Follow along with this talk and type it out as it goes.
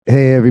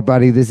Hey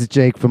everybody, this is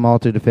Jake from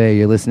Alter the Fae.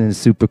 You're listening to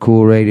Super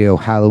Cool Radio,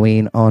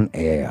 Halloween on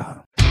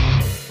Air. Boys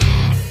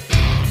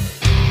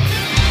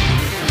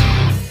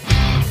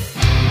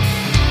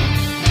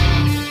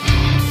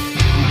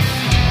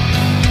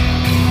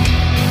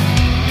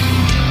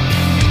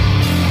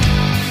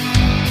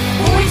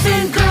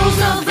and girls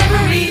of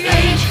every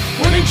age,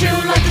 wouldn't you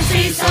like to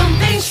see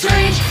something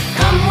strange?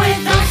 Come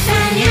with us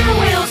and you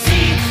will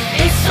see.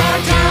 It's our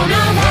town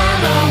of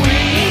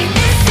Halloween.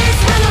 This is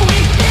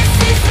Halloween, this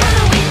is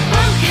Halloween.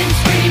 Pumpkins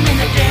scream in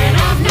the dead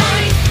of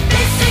night.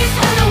 This is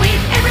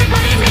Halloween,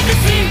 everybody make a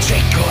scene.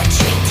 Trick or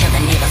treat till the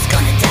neighbor's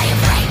gonna die of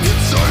fright.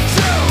 It's our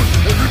town,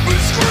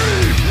 everybody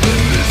scream in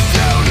this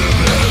town of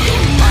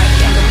Halloween. I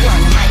am the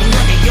one hiding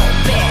under your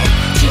bed,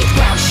 teeth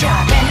ground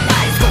sharp and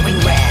eyes going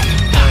red.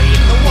 I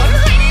am the one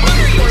hiding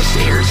under your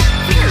stairs,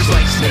 fingers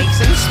like snakes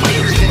and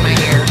spiders in my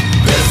hair.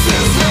 This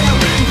is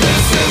Halloween,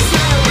 this is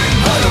Halloween,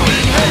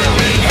 Halloween,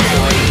 Halloween,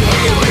 Halloween,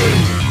 Halloween.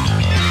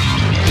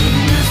 In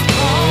this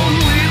town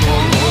we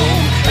call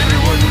home,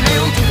 everyone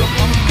hail to the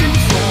pumpkin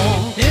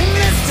song. In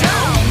this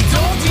town,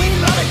 don't we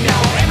love it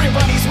now?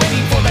 Everybody's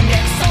waiting for the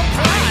next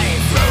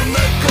surprise. Round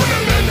that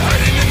corner, men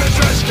hiding in the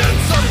trash can.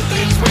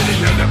 Something's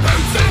waiting on the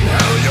pants and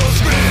hell you'll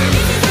scream.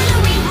 This is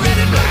Halloween, red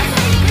and black,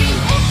 green.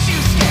 Aren't you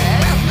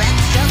scared? Well,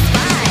 that's just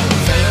fine.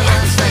 Say it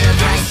once, say it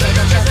twice, say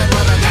the just and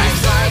roll the dice.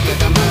 Slide with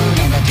the moon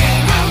in the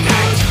dead of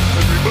night.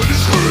 Everybody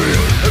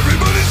scream,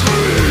 everybody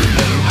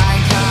scream. I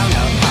call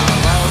them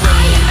Halloween.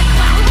 I am the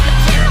clown with a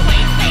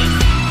tearaway face.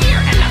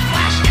 Here in the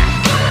flash, not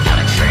without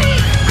a tree.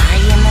 I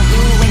am the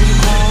who when you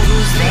call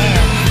who's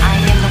there. I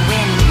am the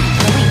wind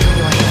blowing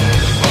through your hair.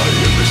 I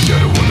am the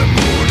shadow on the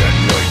moon at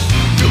night,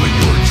 filling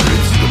your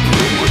dreams to the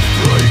brim with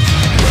fright.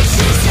 This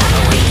is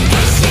Halloween,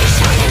 this is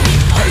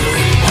Halloween.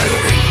 Halloween,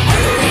 Halloween,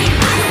 Halloween,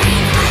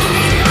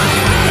 Halloween,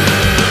 Halloween.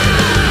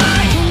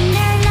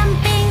 Tender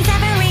lumpings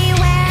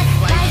everywhere.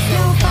 Life's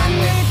no fun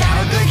without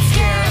a good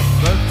scare.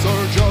 That's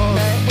our job.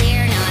 But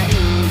we're not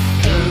in the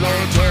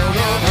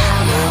town of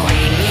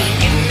Halloween.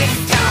 In this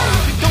town,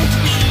 don't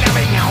we love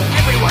it now?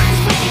 Everyone's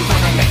waiting for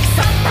the next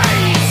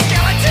surprise.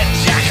 Skeleton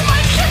Jack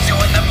might catch you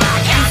in the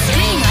back and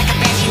scream like a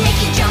banshee, make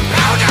you jump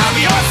out of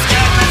your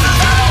skin. This is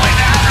Halloween,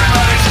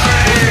 everybody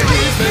scream.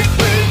 Please make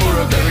way for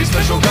a very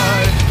special guy.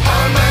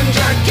 Our man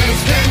Jack is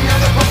king of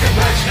the pumpkin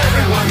patch.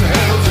 Everyone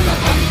hail to the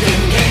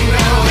pumpkin king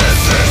now.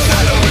 This is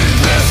Halloween,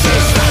 this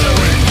is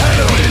Halloween,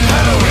 Halloween,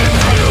 Halloween,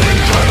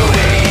 Halloween,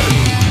 Halloween.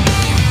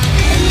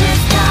 In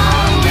this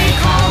town we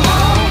call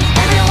home,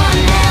 everyone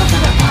hail to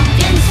the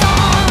pumpkin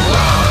song.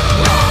 La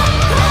la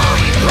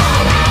la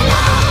la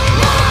la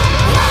la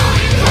la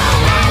la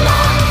la la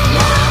la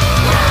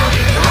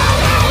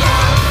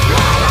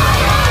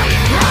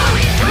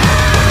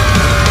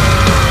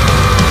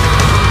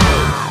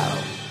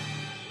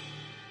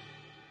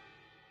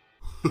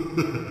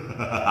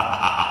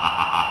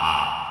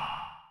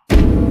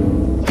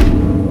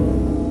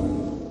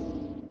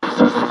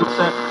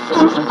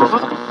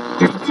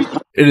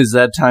It is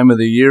that time of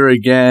the year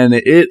again.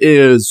 It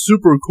is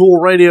Super Cool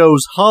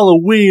Radio's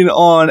Halloween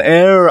on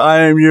Air.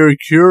 I am your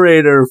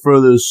curator for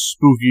this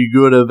spooky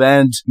good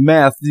event,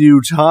 Matthew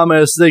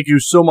Thomas. Thank you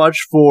so much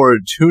for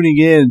tuning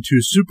in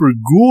to Super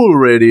Cool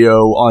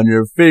Radio on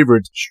your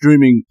favorite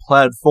streaming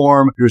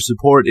platform. Your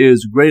support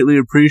is greatly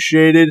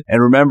appreciated.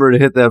 And remember to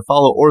hit that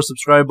follow or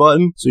subscribe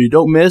button so you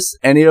don't miss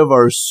any of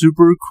our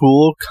super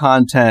cool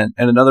content.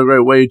 And another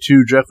great way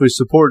to directly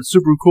support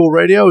Super Cool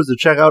Radio is to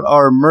check out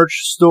our merch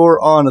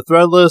store on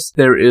Threadless.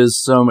 There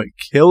is some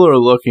killer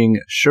looking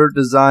shirt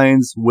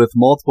designs with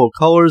multiple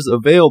colors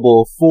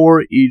available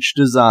for each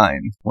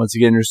design. Once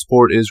again, your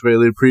support is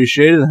greatly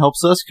appreciated and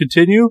helps us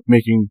continue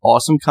making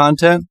awesome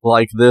content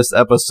like this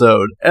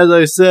episode. As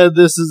I said,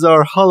 this is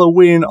our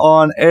Halloween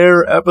on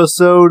Air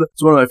episode.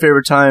 It's one of my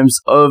favorite times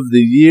of the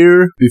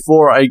year.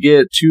 Before I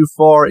get too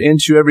far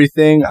into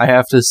everything, I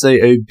have to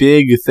say a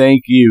big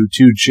thank you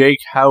to Jake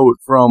Hout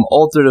from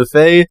Alter the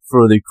Fae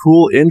for the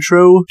cool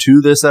intro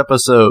to this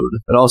episode.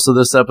 And also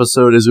this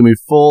episode is going to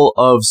be full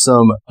of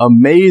some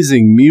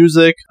amazing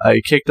music.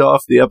 I kicked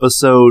off the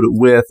episode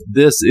with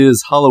This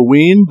Is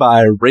Halloween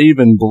by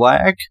Raven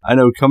Black. I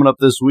know coming up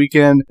this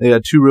weekend, they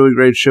got two really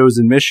great shows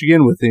in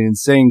Michigan with the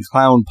Insane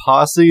Clown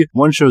Posse.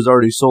 One show's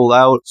already sold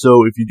out,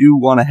 so if you do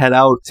want to head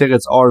out,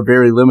 tickets are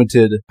very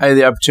limited. I had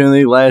the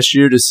opportunity last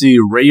year to see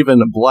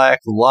Raven Black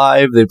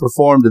live. They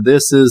performed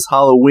This Is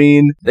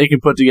Halloween. They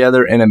can put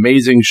together an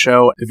amazing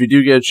show. If you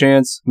do get a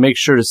chance, make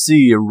sure to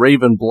see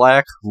Raven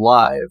Black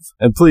live.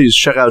 And please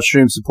check out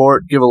Stream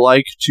Support. Give a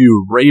like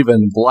to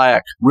Raven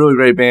Black. Really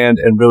great band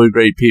and really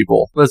great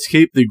people. Let's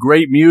keep the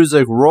great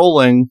music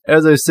rolling.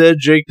 As I said,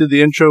 Jake did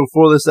the intro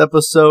for this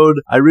episode.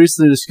 I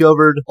recently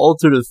discovered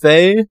Alter the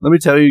Fae. Let me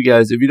tell you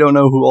guys, if you don't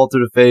know who Alter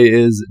the Fae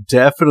is,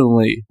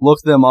 definitely look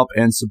them up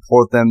and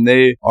support them.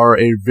 They are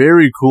a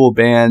very cool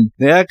band.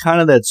 They have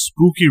kind of that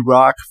spooky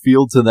rock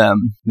feel to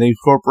them. They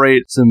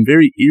incorporate some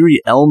very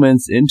eerie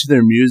elements into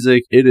their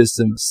music. It is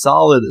some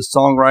solid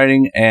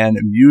songwriting and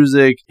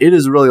music. It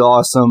is really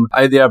awesome.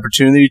 I had the the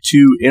opportunity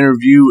to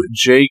interview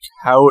Jake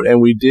Hout,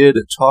 and we did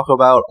talk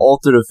about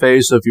Alter the Fae.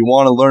 So if you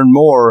want to learn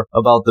more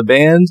about the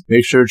band,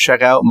 make sure to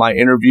check out my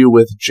interview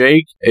with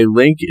Jake. A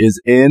link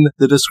is in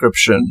the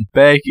description.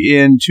 Back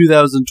in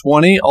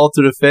 2020,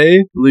 Alter the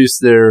Fae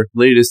released their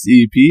latest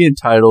EP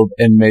entitled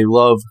And May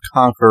Love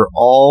Conquer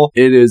All.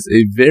 It is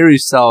a very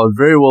solid,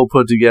 very well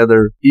put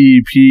together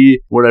EP.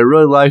 What I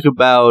really like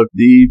about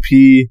the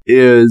EP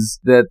is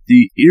that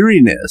the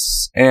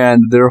eeriness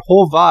and their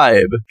whole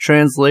vibe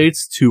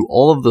translates to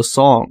all of the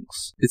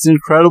songs. It's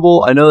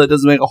incredible. I know that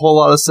doesn't make a whole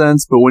lot of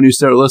sense, but when you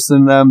start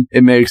listening to them,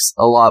 it makes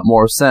a lot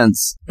more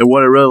sense. And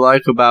what I really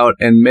like about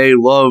And May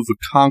Love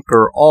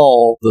Conquer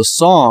All, the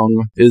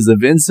song, is the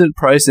Vincent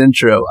Price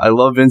intro. I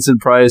love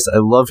Vincent Price. I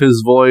love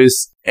his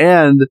voice.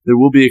 And there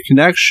will be a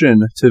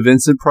connection to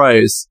Vincent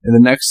Price in the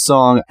next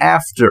song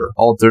after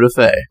Alter the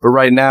Fae. But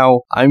right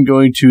now, I'm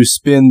going to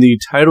spin the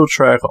title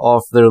track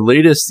off their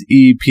latest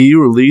EP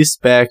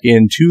released back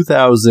in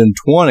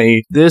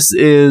 2020. This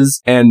is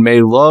And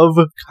May Love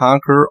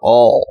Conquer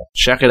All.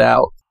 Check it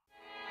out.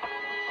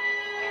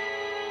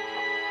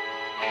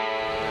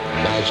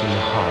 Imagine the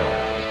horror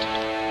of it.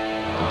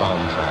 The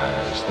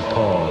bonfires, the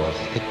pall of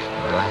thick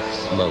black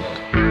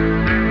smoke.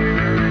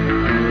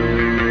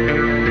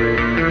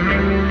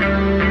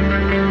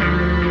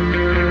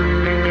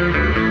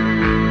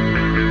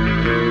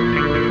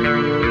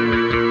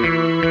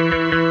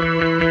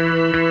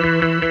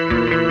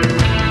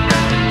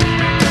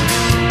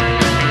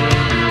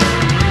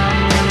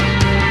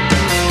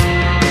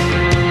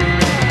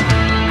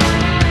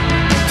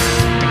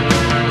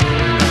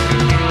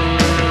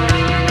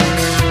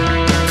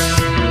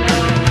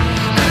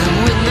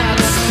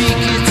 Speak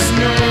its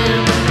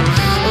name.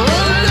 Oh,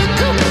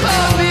 look up.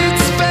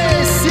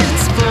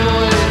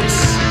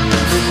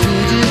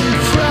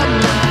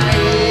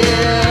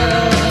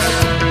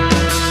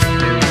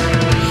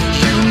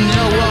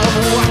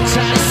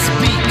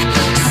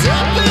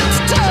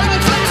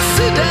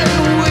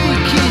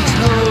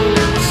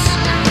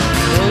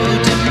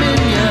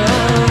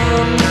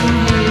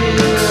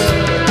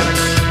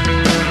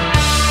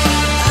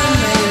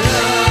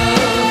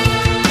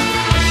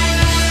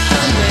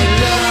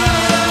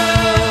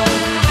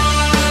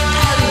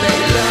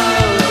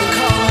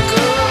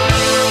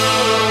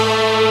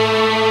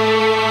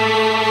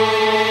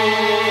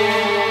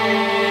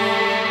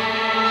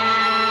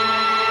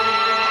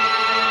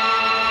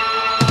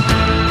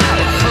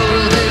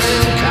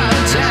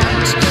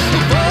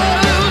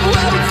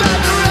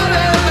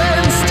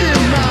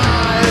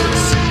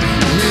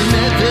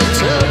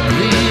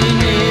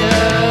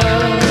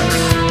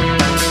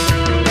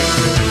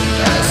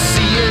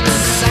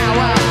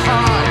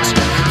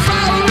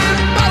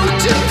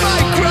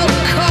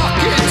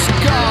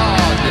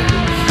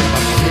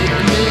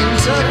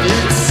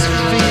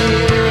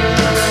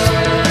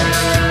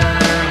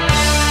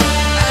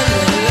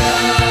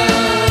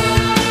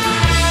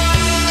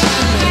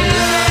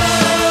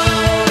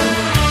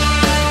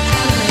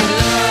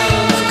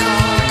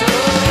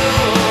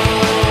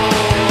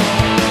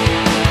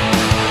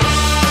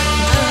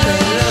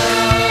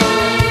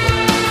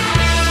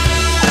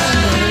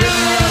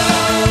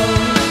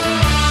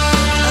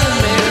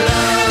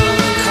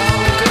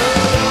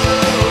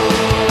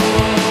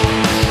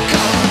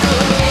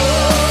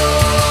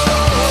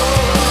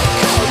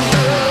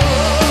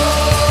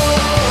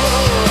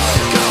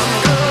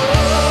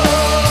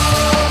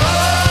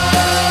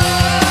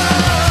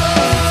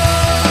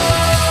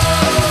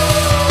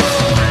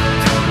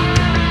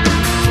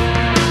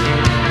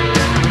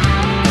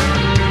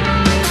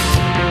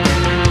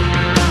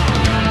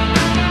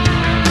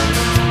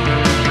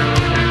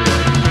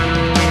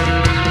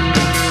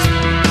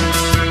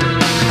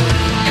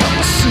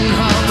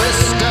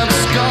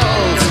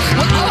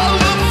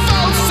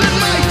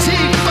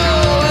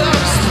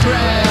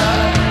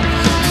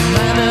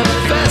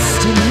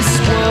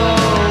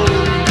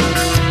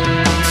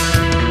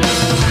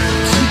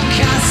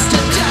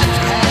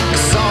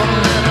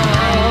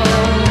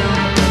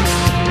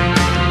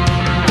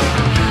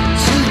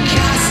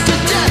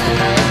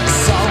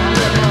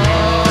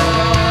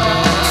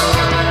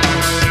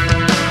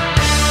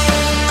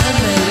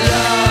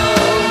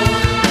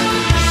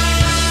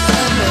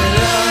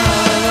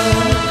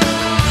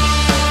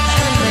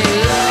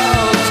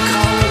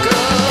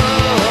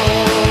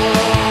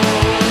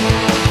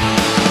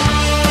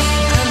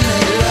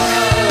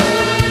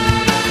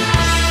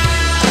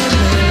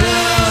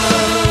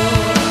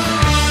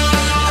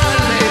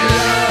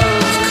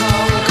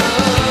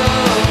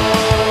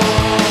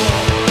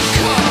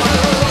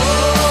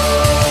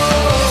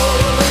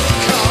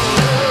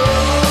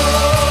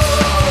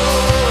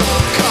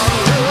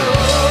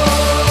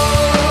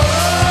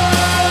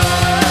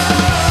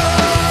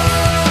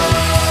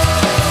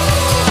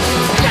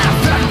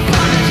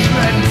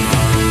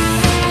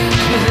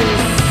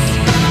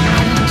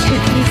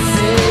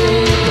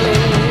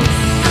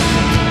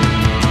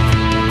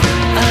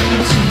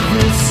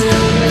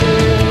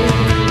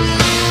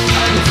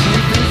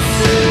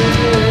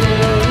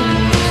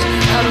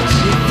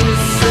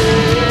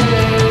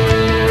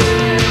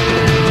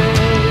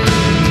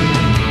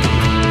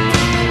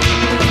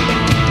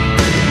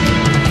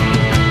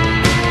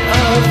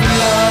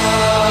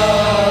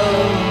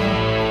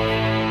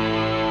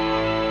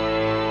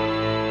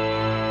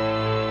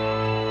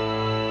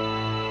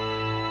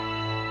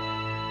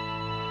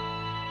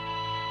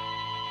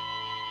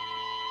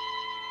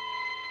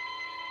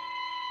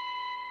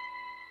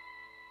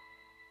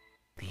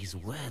 these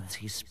words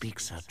he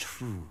speaks are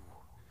true,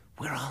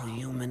 we're all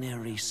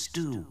humanary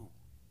stew.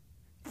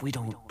 If we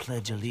don't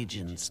pledge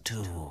allegiance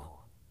to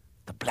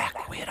the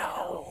Black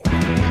Widow. The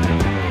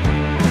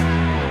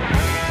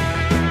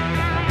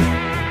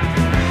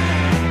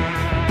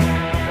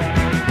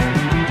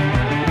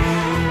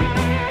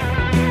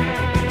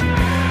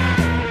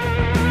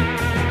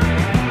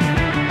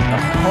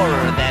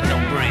horror that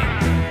he'll bring,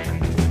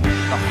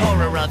 the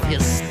horror of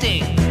his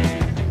sting,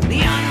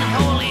 the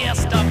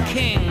unholiest of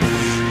kings,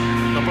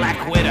 the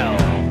Black Widow.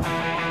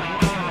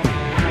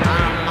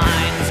 Our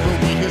minds will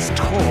be his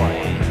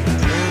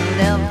toys,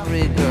 and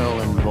every girl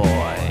and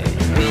boy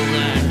will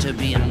learn to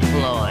be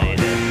employed.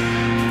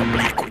 The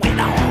Black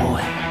Widow.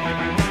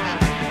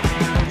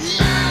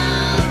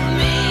 Love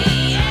me,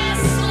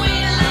 yes, we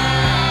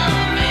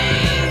love me.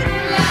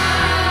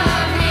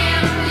 Love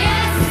him,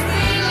 yes,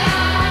 we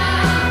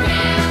love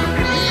him.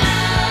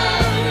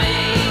 Love me,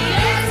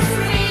 yes,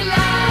 we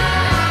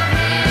love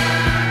him.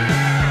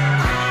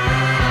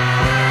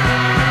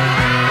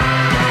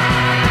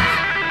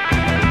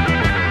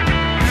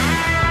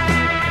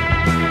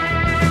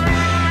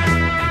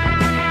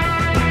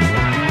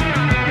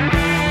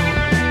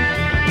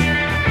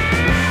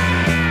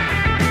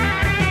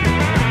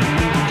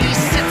 He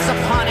sits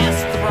upon his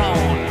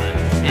throne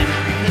and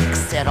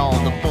picks at all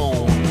the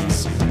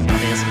bones of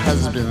his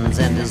husbands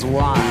and his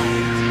wives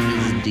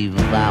he's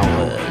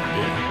devoured.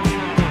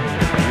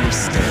 He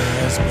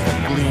stares with a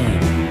gleam,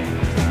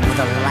 with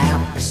a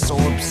lamp so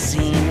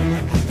obscene,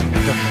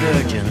 the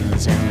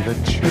virgins and the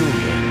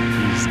children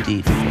he's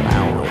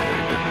deflowered.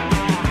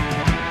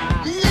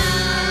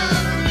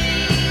 Love me,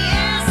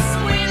 yes,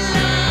 we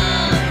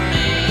love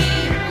me.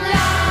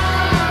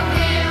 Love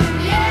him,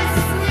 yes,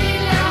 we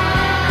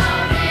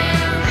love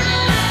him.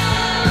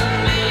 Love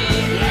me,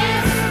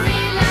 yes, we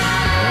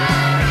love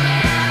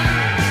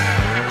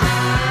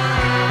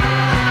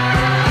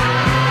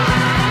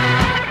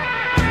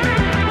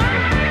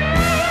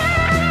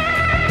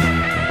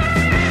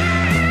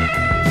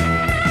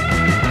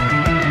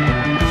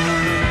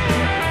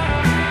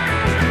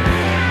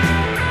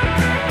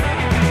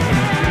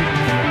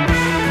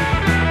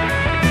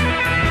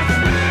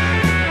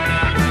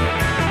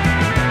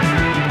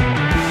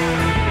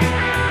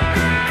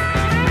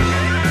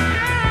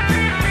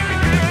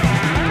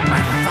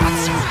My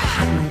thoughts are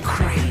hot and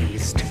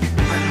crazed.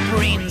 My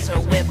brains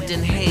are webbed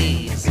in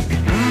haze.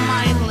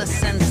 Mindless,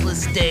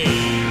 senseless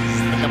days.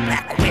 The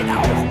Black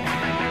Widow.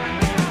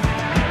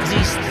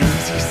 These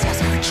things he says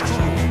are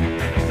true.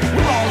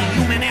 We're all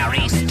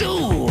humanary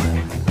stew.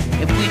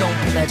 If we don't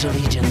pledge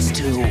allegiance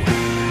to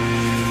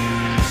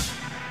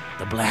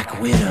the Black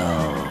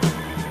Widow.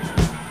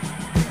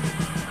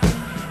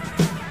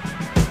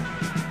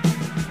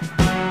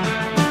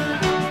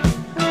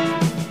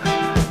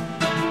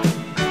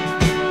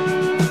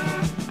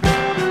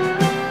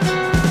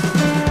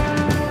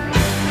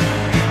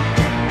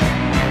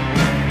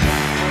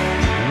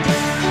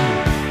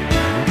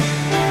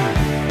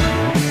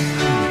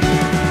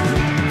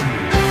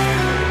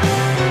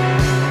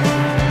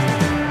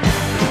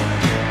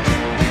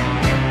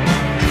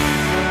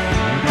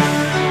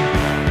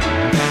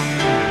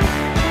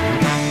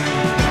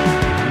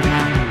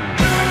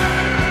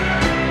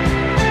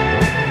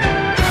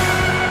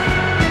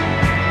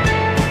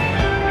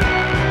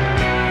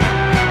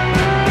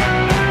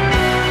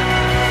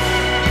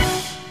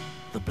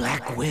 The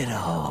Black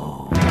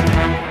Widow.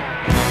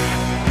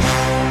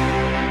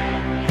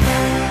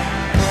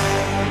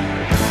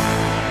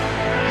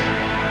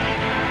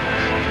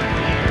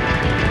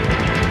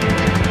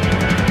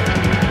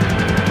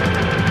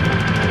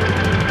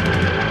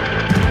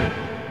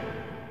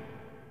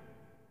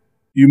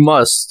 You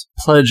must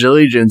pledge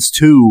allegiance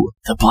to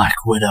the Black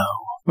Widow.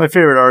 My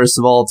favorite artist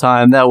of all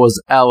time, that was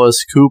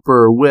Alice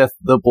Cooper with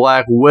The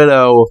Black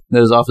Widow.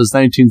 That is off his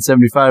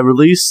 1975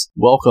 release,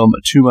 Welcome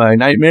to My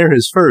Nightmare,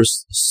 his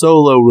first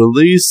solo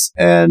release.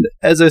 And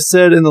as I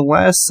said in the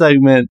last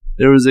segment,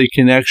 there was a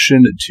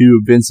connection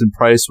to Vincent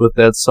Price with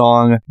that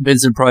song.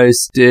 Vincent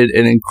Price did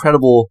an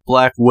incredible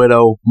Black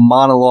Widow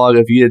monologue.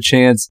 If you get a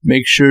chance,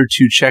 make sure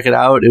to check it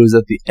out. It was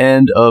at the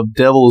end of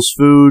Devil's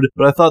Food,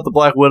 but I thought the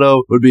Black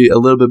Widow would be a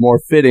little bit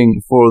more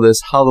fitting for this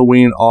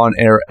Halloween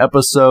on-air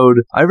episode.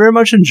 I very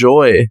much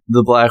enjoy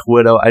the Black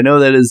Widow. I know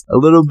that is a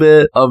little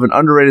bit of an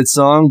underrated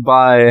song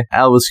by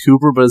Alice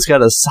Cooper, but it's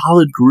got a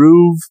solid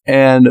groove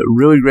and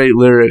really great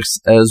lyrics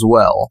as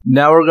well.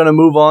 Now we're going to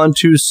move on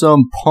to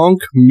some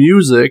punk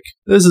music.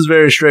 This is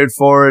very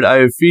straightforward. I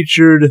have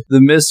featured the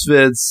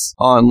Misfits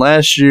on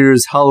last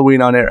year's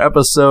Halloween on Air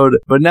episode,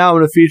 but now I'm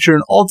going to feature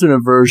an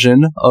alternate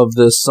version of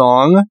this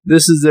song.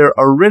 This is their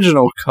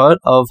original cut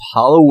of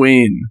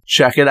Halloween.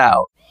 Check it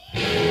out.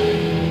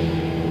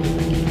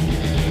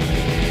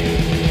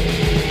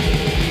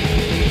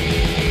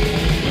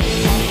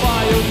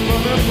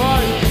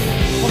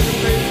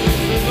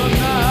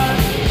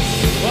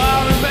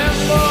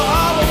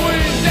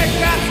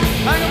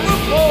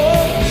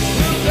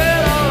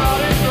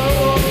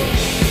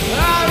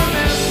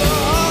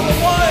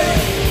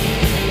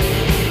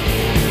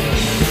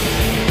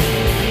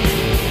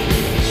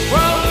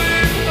 Well,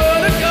 we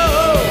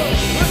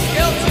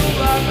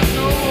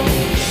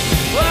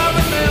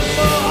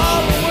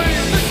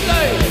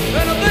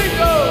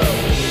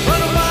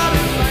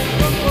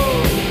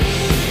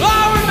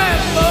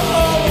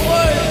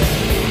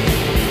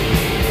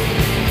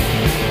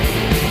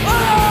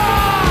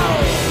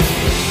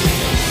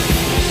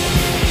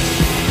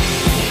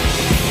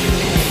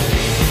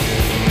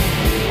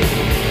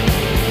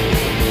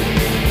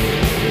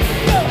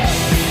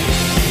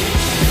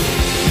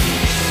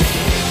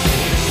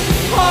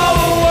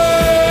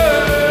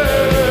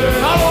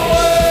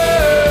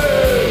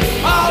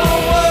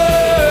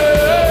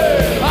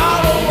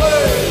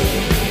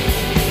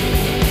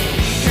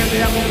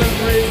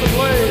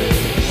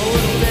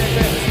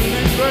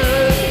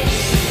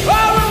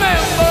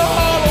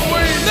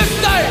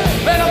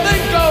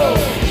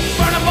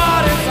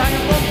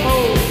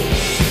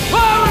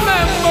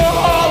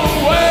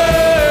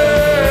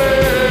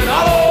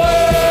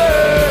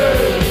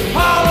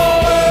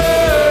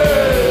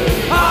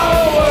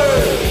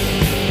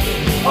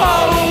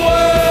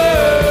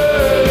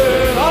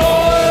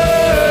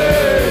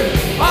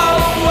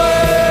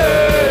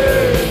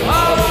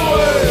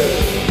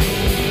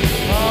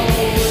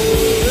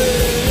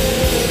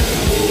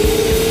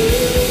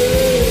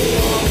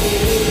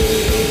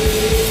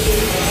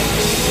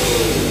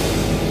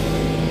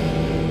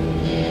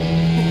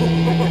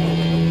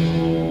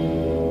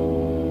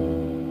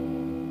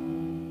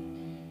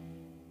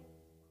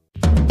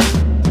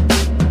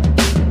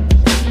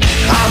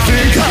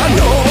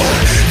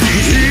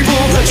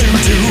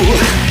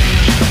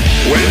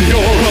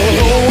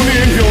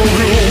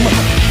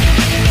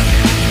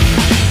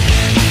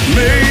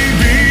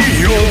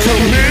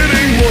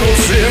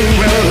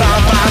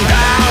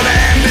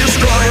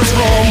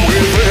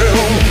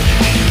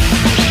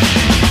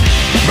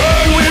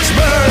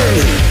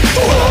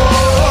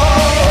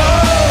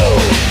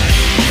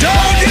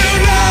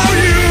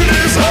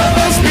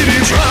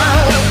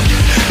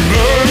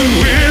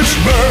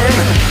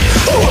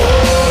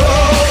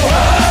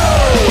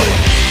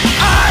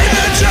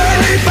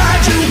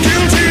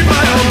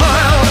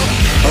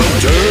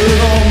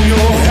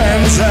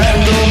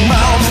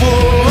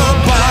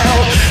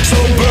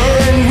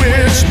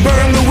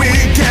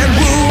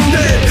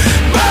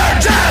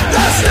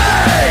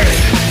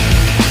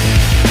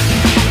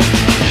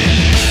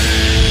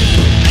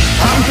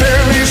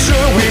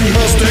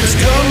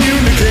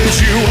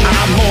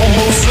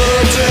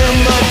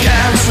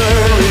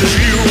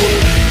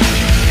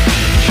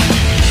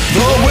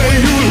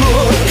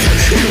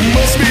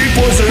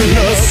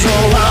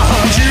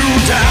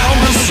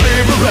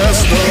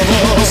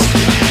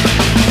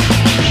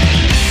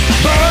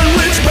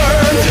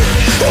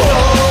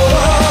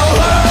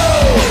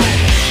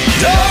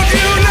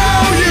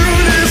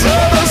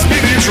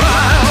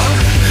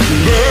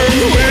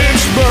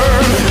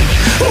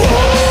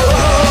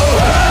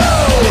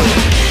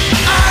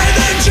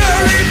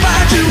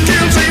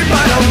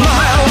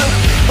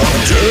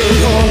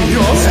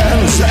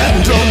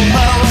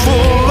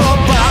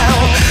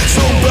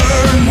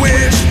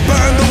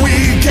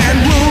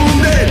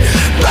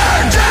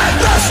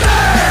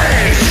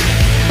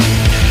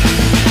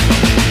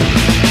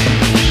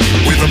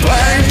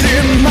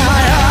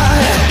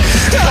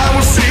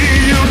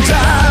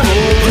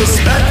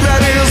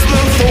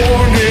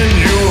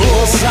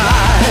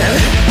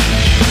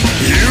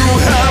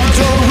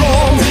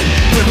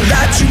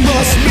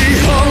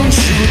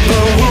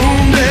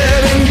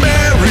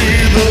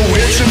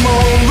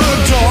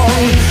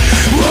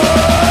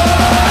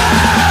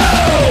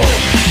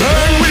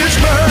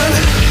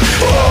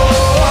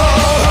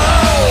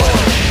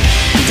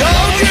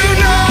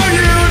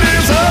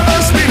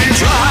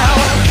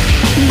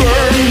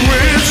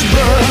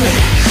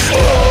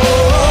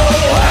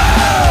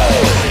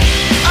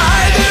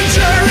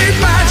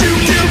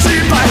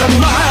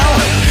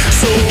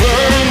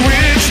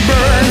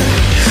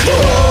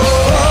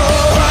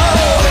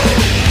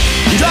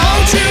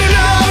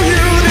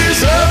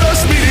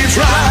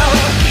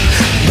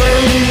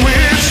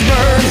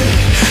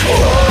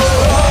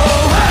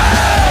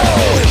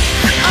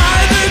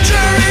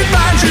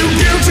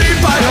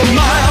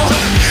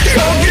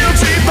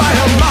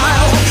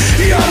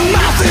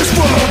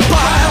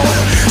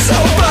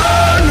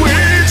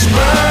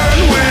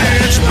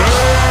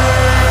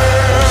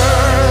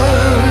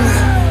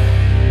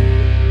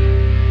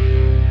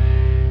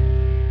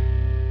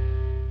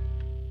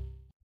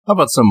How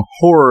about some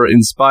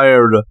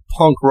horror-inspired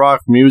punk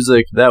rock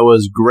music? That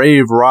was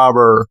Grave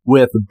Robber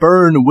with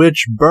Burn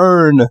Witch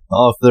Burn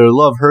off their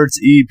Love Hurts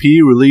EP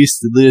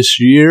released this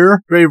year.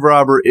 Grave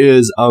Robber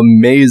is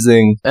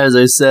amazing. As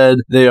I said,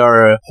 they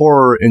are a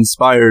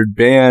horror-inspired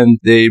band.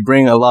 They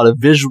bring a lot of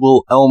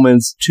visual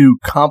elements to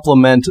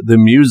complement the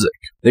music.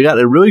 They got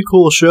a really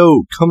cool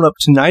show coming up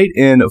tonight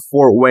in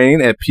Fort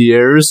Wayne at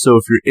Pierre's, so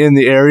if you're in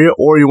the area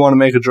or you want to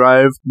make a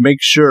drive, make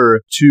sure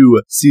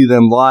to see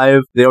them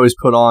live. They always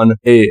put on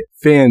a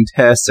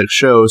fantastic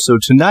show. So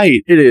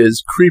tonight it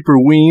is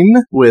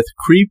Creeperween with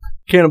Creep,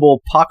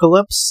 Cannibal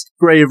Apocalypse,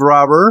 Grave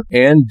Robber,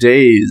 and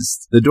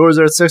Dazed. The doors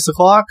are at 6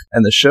 o'clock,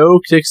 and the show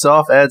kicks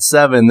off at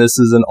 7. This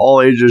is an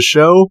all-ages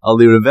show. I'll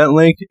leave an event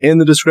link in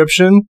the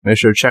description. Make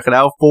sure to check it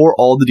out for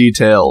all the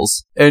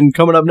details. And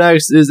coming up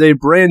next is a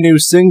brand new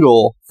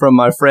single from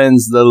my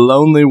friends, The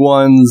Lonely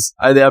Ones.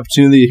 I had the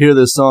opportunity to hear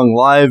this song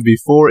live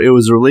before it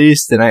was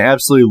released, and I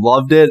absolutely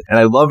loved it, and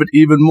I love it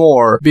even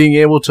more being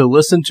able to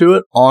listen to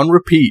it on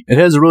repeat. It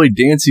has a really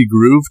dancey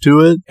groove to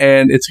it,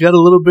 and it's got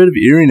a little bit of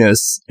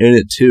eeriness in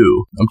it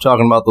too. I'm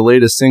talking about the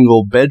latest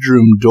single,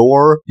 Bedroom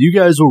Door. You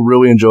guys will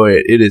really enjoy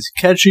it. It is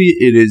catchy,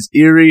 it is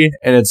eerie,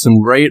 and it's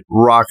some great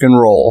rock and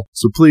roll.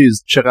 So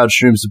please check out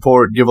Stream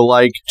Support, give a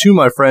like to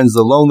my friends,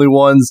 The Lonely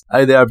Ones. I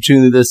had the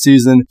opportunity this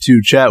season to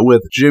chat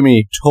with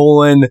Jimmy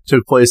Tolan.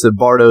 Took place at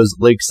Bardo's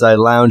Lakeside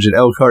Lounge in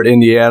Elkhart,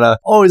 Indiana.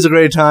 Always a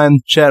great time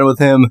chatting with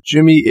him.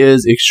 Jimmy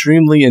is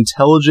extremely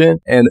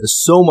intelligent and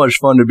so much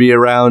fun to be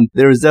around.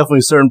 There was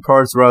definitely certain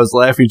parts where I was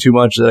laughing too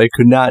much that I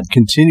could not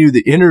continue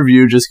the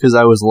interview just because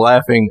I was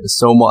laughing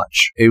so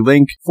much. A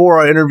link for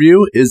our interview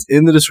is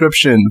in the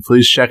description.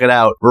 Please check it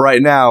out. But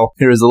right now,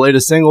 here is the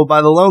latest single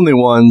by The Lonely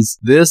Ones.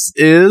 This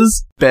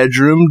is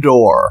Bedroom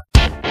Door.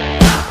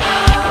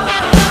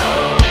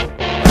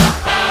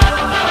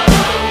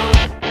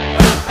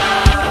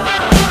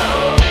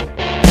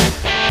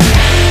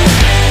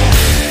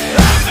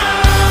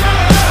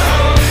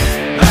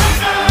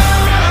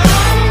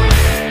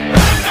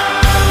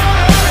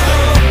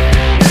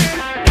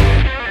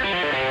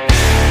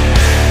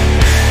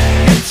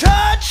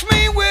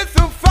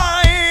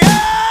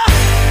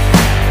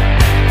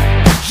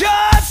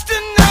 Just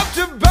enough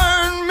to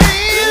burn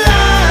me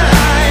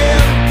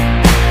alive.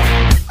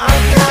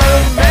 I've got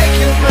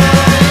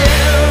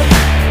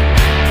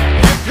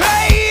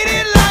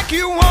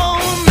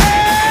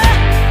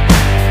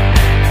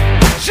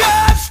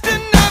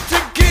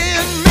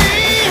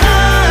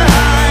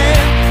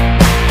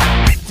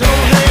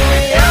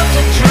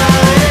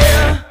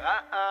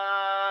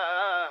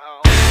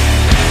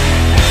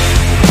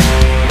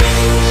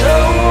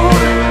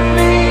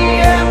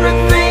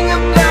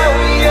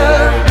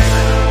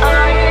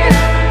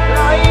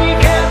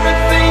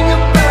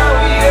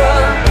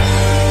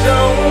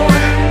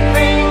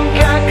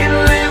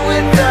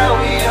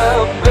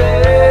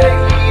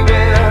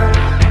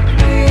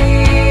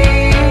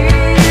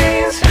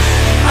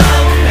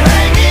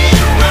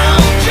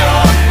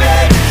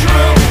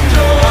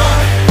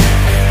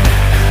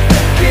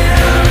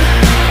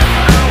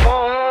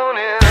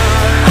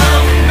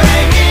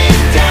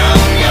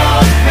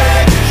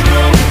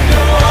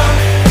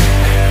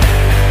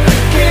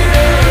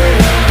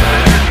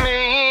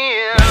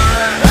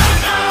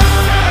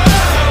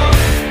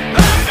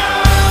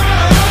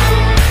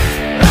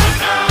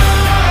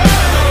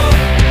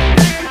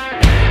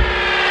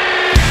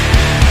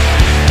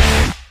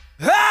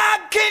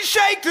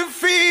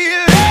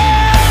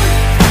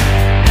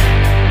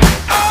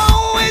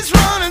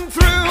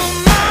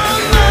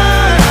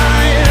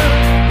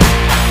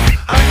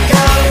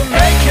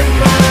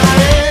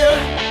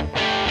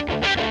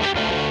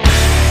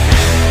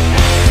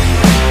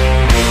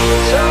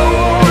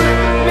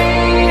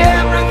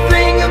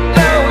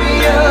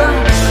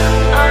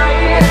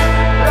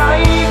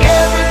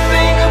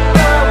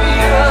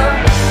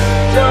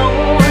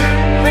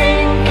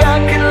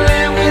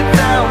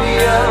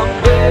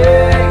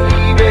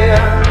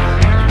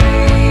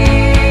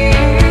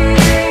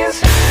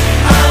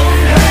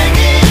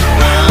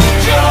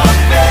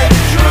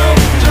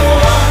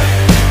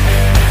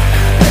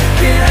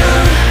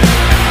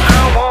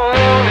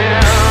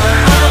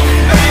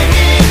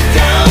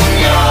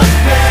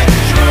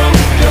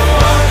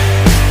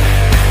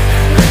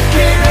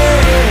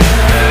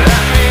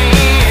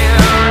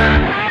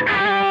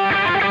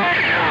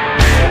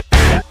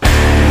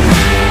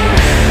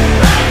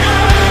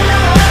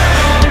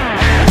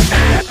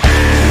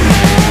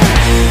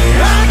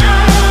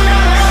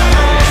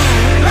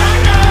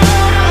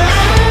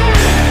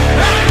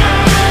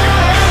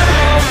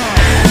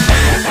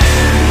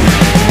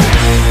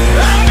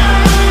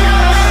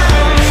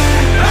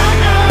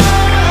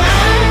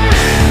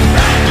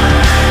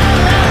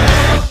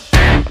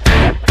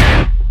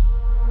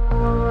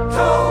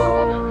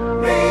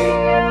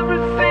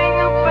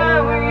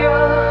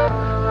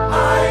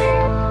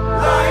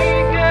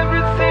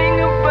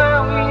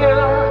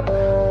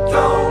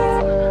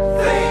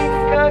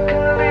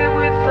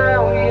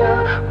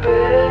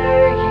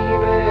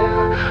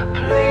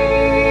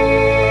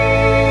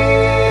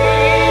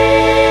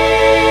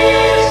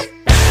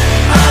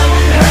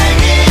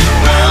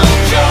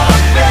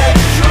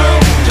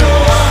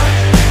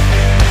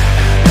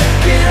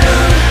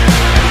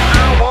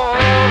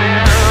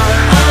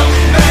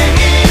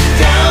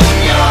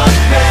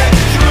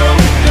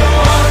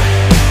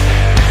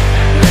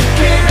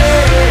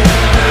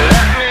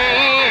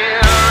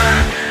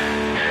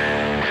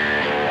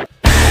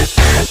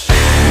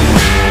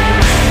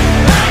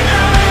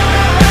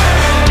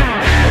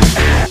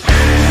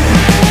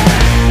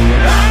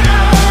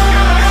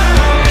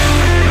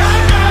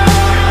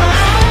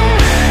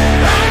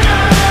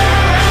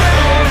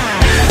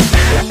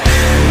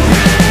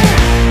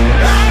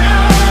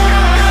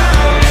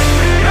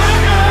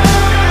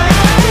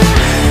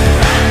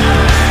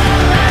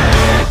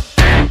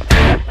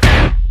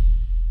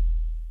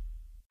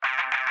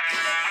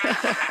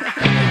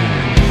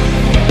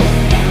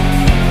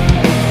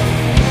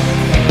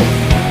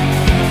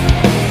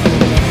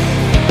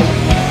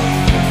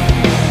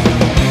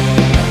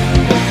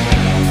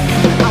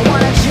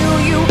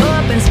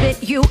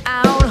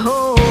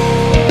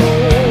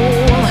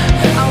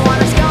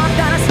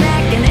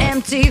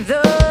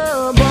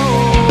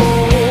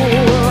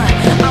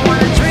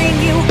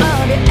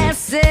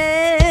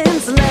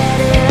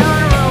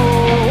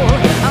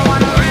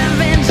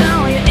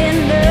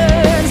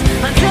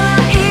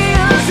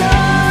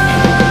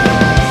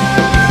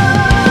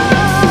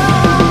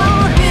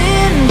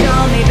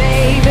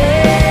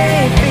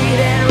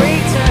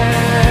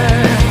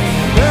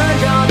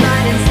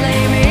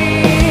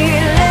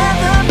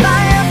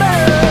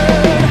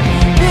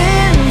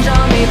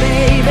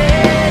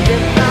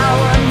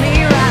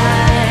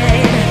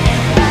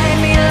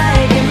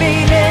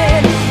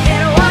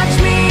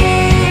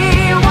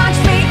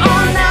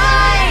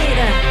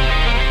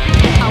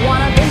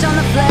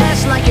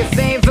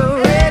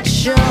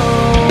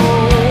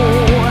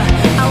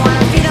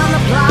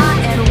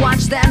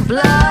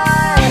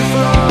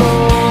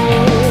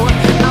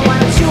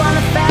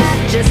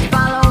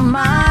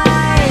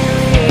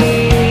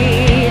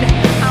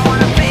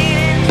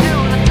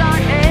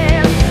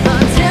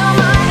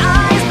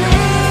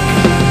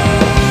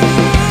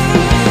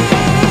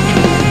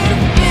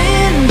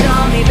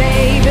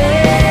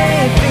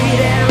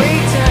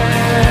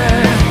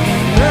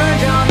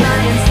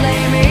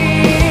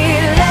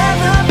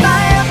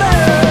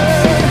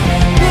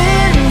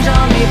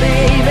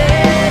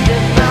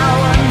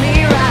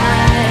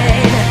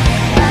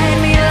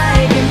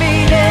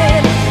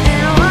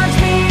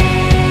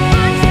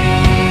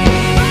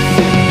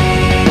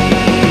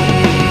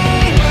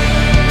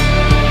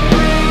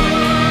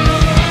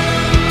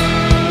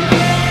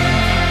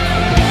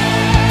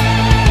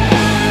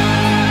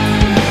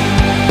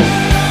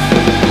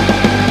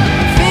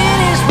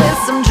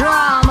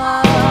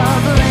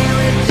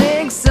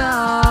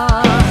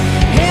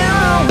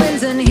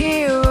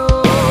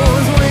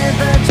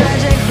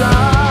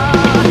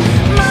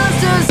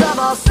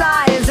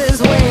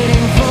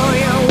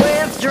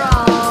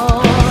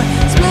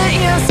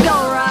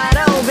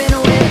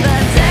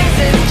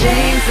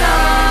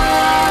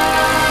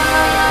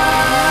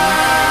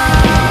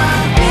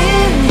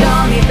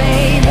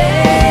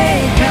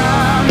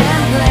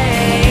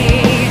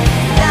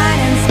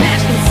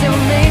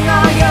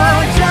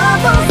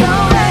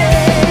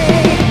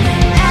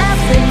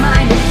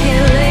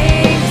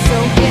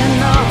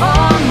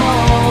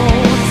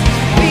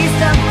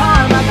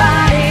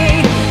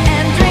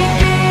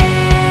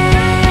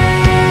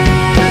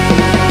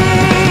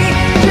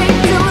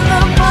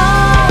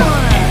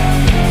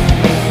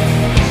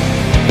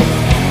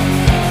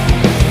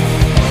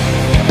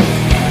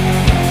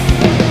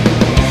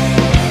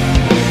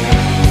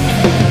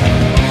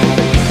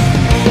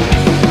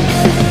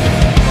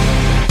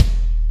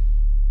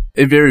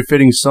a very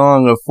fitting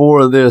song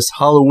for this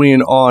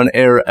Halloween on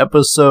air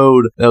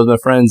episode. That was my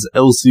friends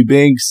Elsie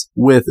Binks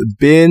with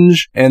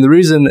Binge. And the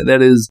reason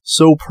that is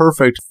so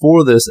perfect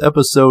for this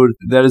episode,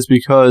 that is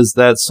because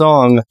that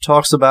song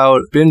talks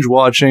about binge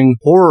watching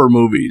horror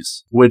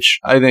movies, which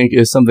I think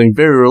is something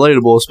very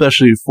relatable,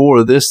 especially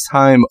for this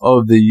time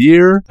of the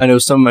year. I know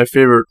some of my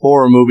favorite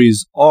horror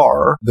movies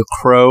are The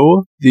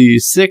Crow, the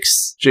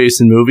sixth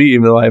Jason movie,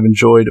 even though I've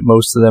enjoyed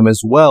most of them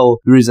as well.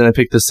 The reason I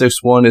picked the sixth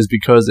one is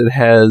because it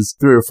has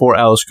 3 or 4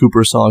 Alice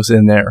Cooper songs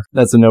in there.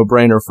 That's a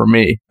no-brainer for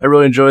me. I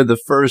really enjoyed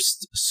the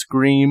first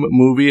Scream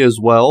movie as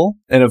well.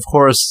 And of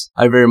course,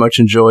 I very much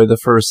enjoy the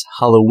first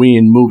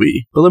Halloween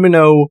movie. But let me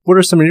know, what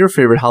are some of your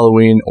favorite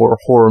Halloween or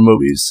horror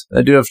movies?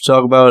 I do have to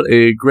talk about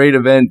a great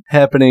event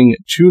happening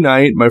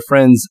tonight. My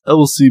friends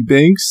Elsie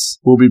Binks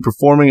will be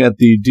performing at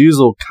the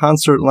Diesel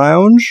Concert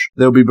Lounge.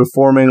 They'll be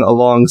performing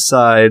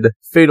alongside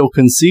Fatal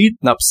Conceit,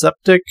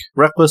 Nopseptic,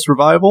 Reckless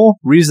Revival,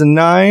 Reason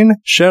 9,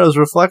 Shadows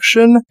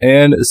Reflection,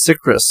 and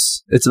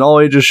Sicris. It's an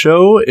all-ages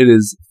show. It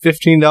is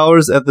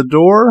 $15 at the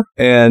door,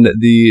 and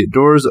the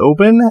doors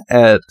open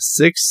at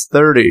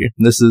 6:30.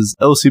 This is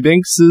Elsie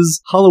Binks'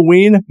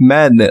 Halloween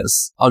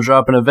Madness. I'll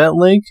drop an event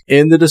link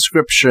in the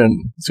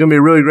description. It's going to be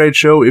a really great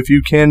show. If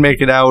you can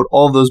make it out,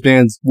 all of those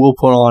bands will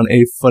put on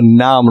a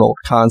phenomenal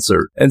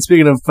concert. And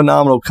speaking of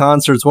phenomenal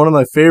concerts, one of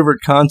my favorite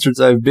concerts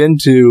I've been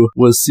to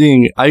was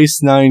seeing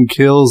Ice Nine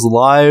Kills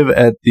live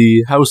at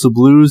the House of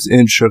Blues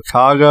in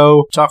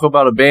Chicago. Talk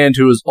about a band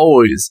who is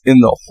always in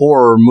the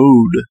horror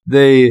mood.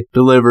 They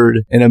delivered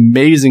an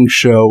amazing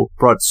show,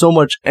 brought so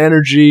much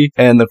energy,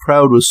 and the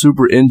crowd was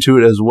super into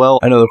it as well.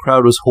 I know the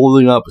crowd was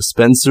holding up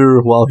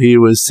Spencer while he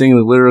was singing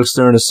the lyrics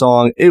during a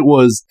song. It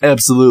was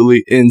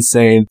absolutely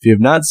insane. If you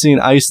have not seen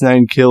Ice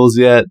Nine Kills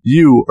yet,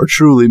 you are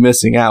truly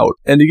missing out.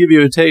 And to give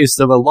you a taste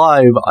of a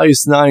live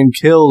Ice Nine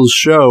Kills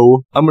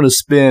show, I'm going to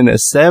spin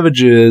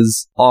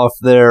Savages off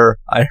their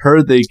I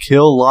Heard They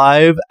Kill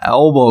Live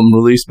album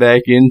released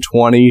back in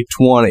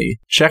 2020.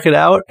 Check it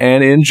out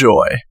and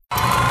enjoy.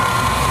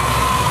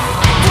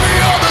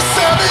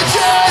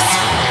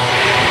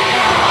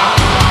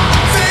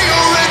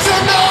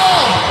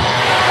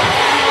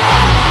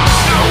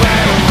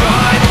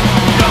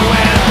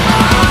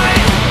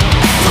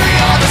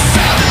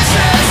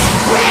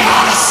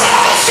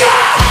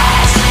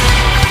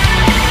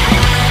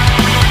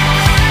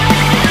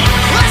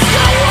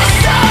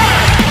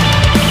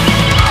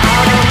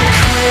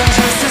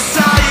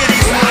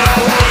 Society's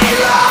liability.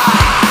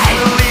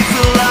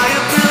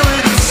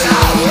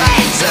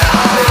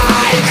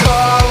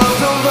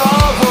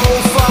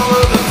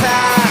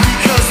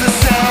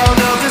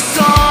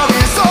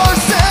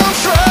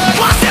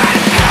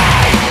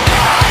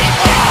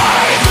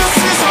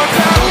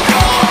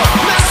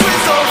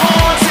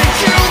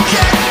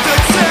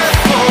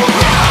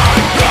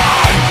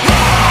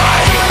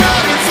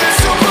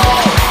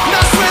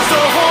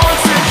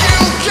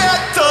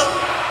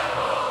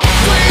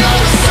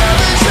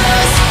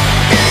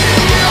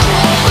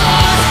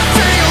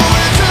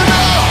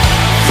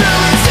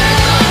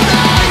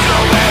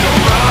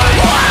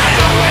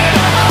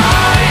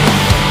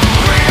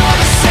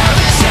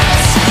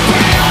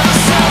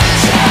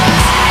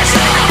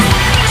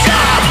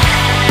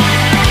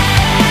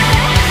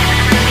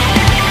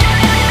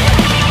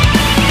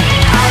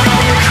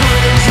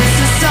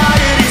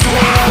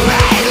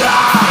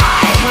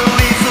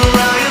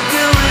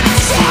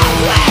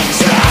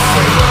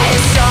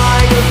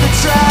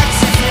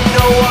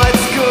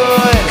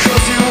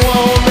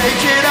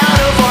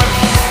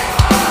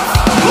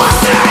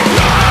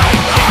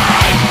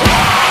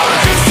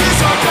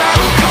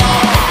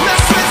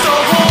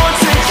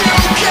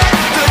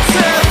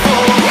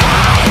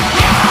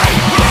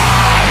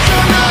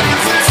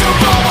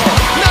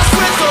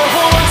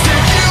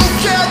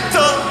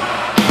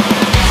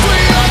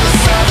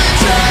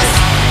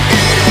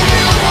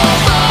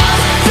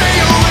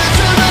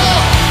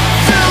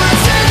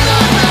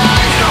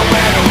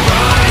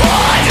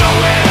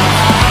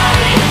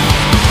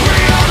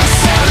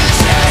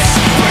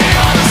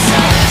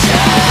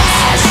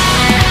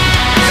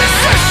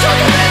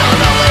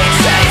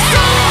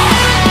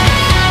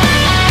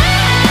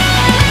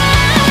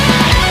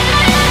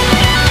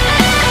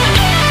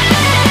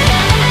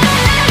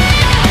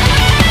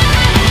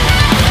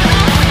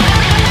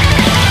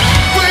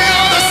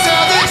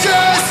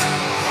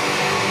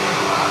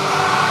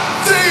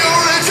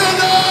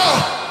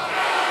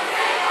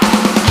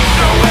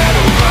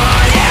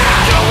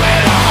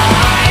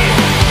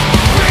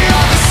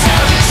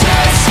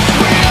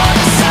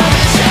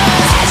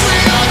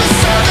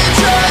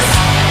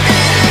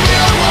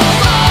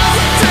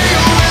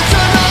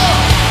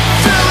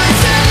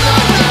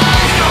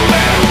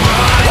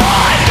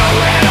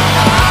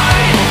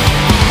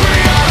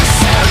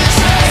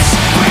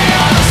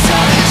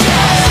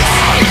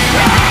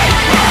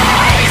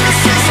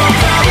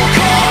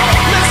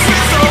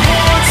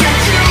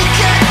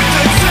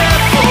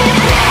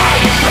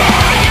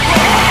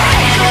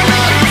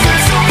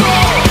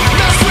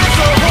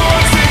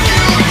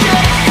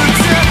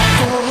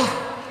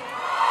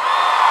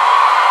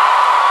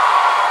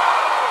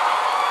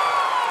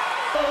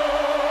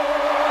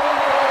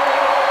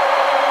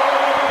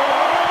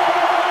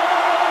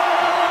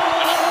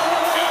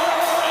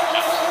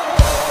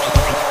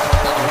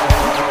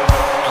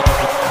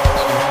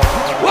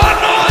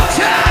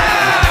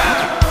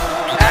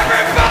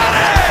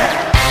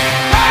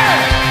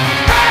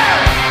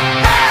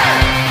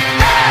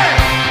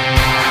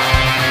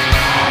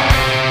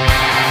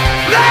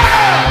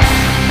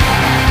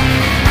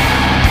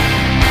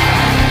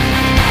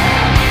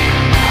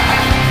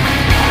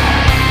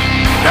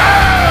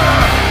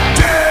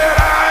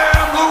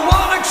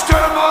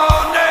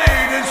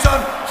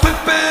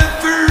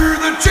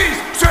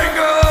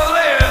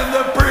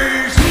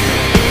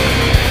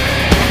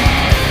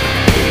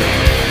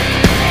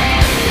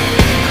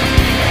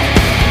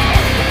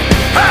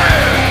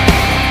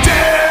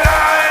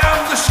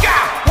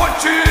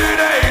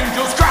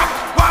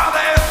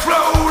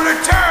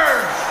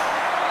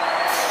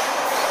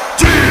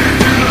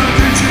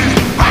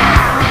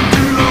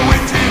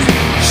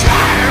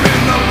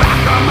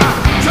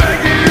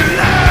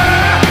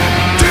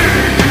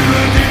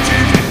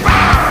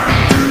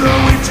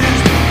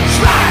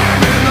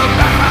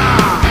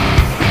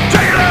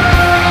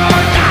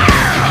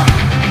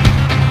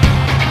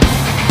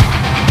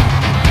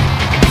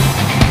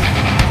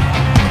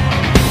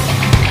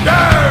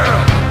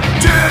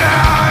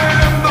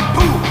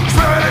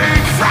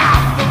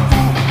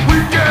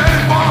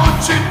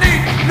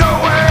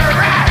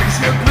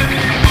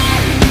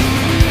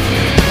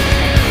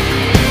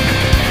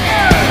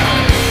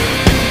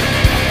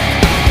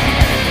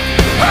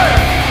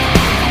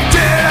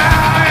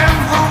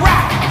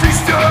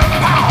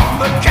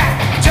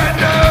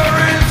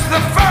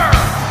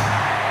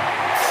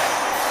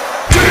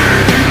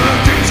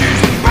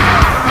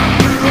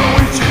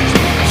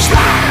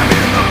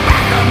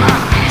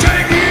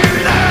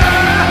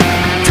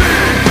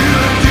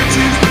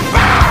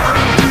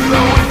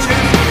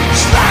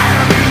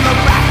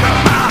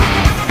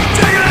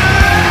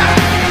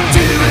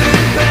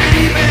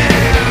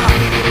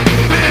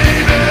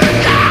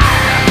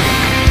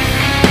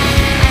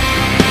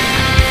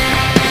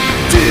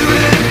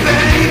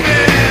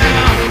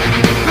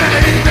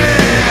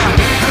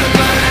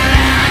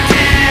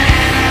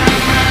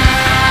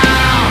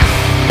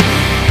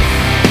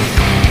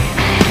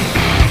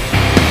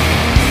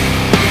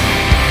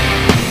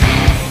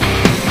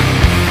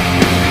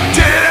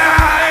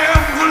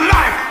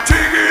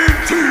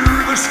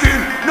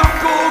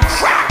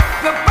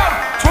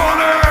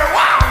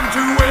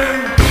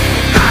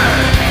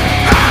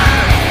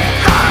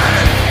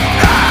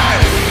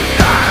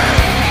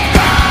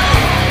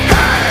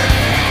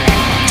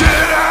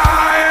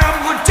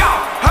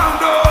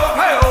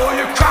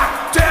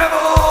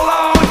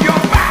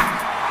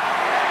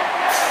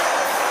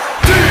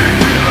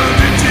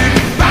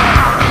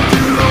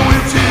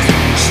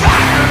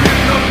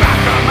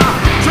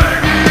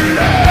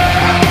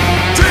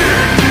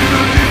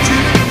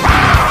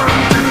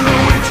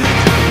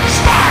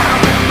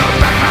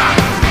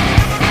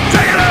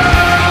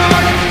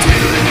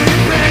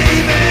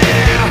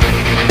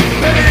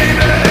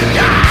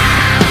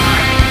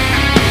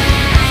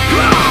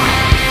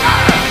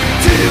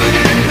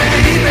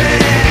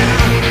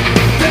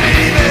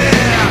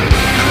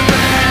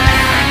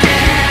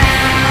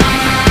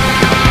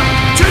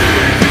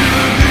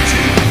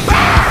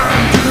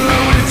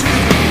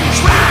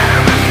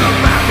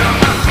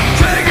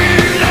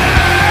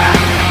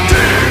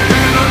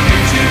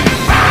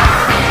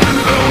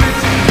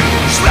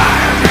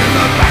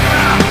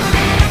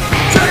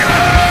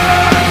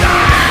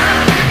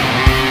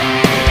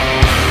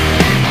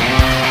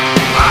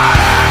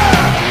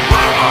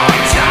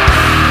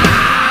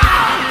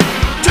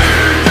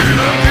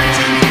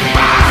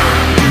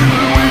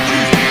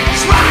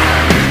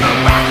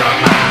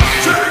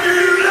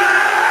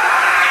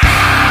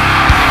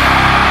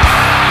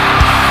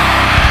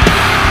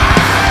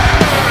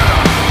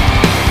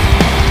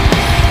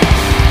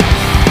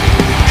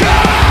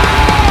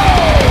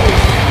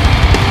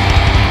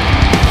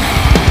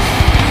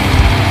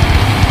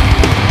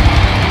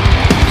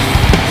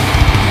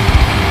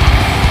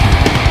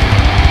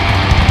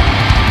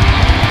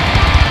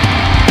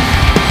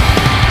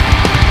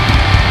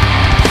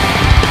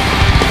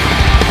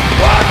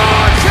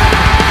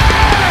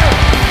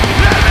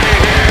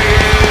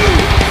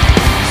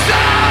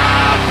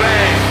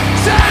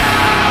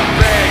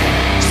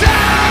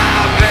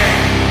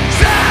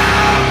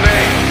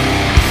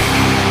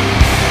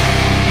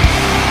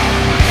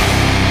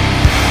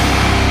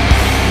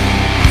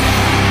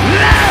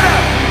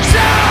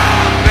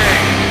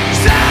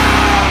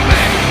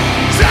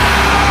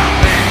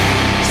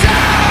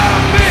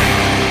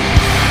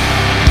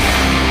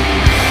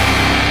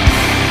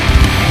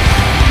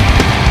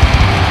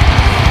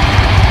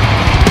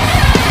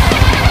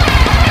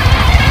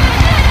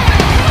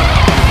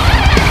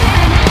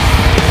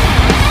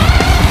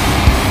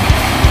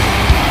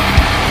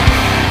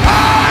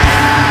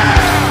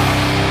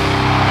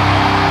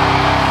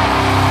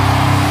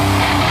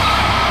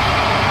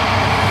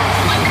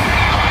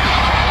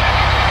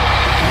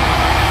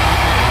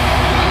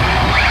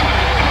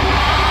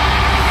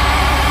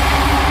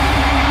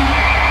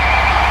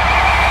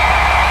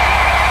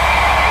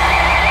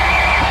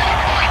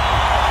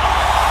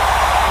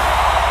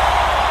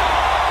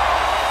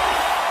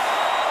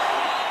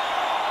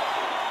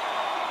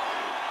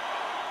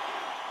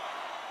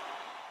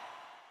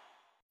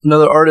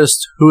 Another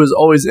artist who is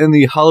always in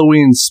the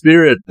Halloween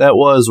spirit, that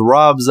was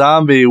Rob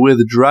Zombie with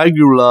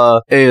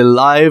Dragula, a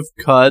live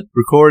cut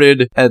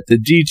recorded at the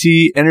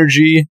DT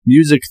Energy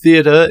Music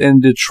Theater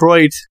in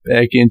Detroit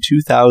back in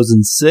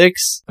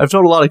 2006. I've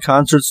told a lot of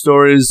concert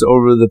stories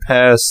over the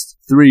past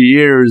 3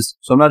 years,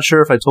 so I'm not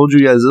sure if I told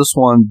you guys this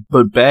one,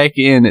 but back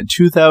in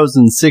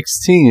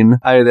 2016,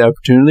 I had the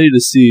opportunity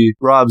to see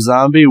Rob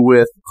Zombie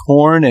with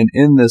Korn, and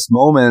in this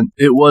moment,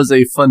 it was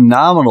a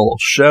phenomenal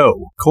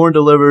show. Korn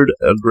delivered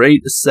a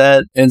great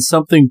set, and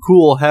something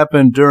cool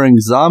happened during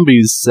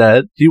Zombie's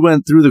set. He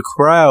went through the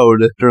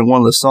crowd during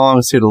one of the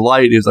songs. He had a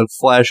light. He was like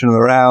flashing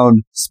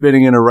around,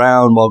 spinning it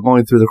around while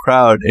going through the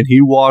crowd, and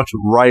he walked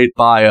right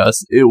by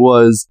us. It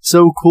was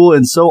so cool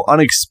and so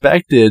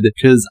unexpected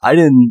because I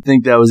didn't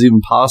think that was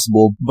even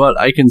possible, but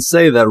I can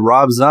say that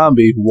Rob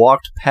Zombie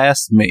walked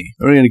past me.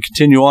 We're going to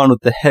continue on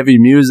with the heavy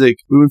music.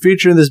 We've been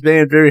featuring this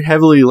band very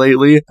heavily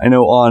lately, I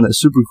know on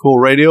Super Cool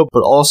Radio,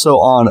 but also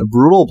on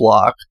Brutal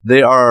Block.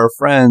 They are our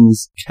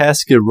friends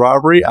Casket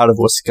Robbery out of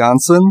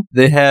Wisconsin.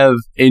 They have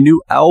a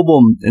new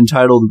album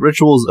entitled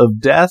Rituals of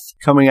Death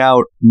coming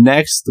out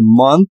next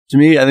month. To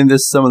me, I think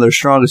this is some of their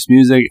strongest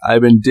music.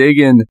 I've been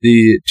digging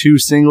the 2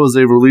 singles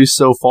they've released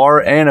so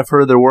far, and I've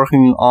heard they're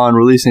working on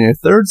releasing a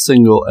 3rd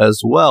single as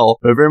well.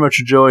 But I very much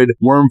enjoyed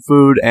Worm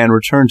Food and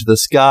Return to the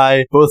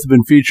Sky. Both have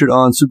been featured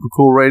on Super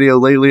Cool Radio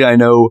lately. I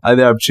know I had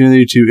the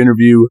opportunity to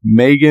interview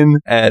Megan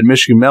at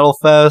Michigan Metal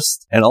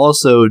Fest, and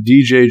also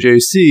DJ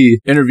JC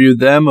interviewed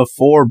them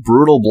for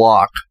Brutal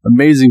Block.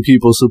 Amazing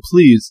people, so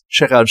please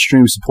check out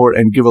Stream Support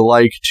and give a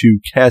like to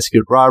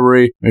Casket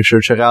Robbery. Make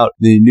sure to check out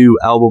the new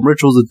album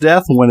Rituals of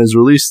Death when it's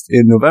released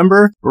in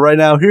November. But right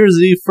now, here's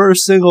the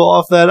first single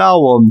off that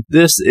album.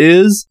 This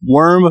is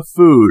Worm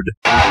Food.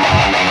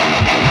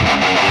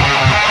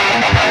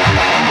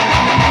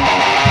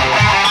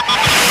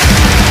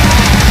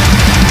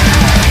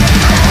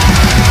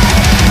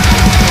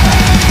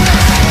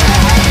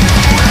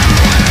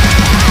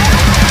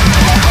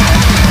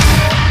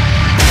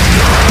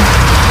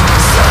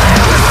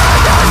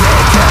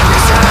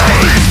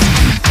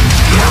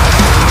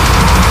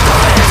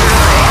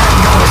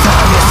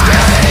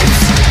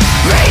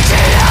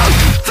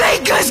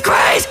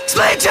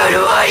 Split to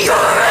what you're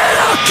in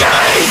a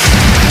cage.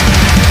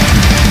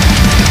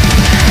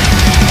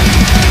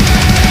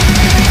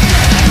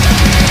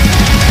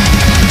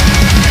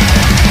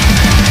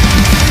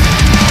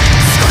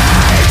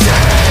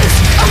 Scratches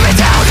up and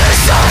down the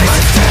sides,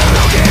 but still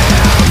don't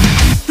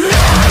give.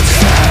 Not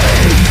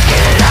safe,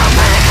 get it out,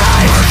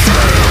 mankind.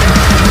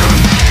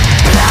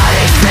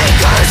 Bloody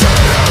fingers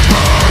on the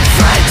bone,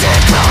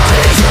 frantic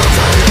cries of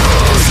the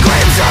loose,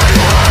 screams of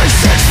life,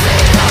 6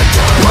 feet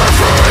under. We're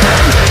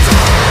forever.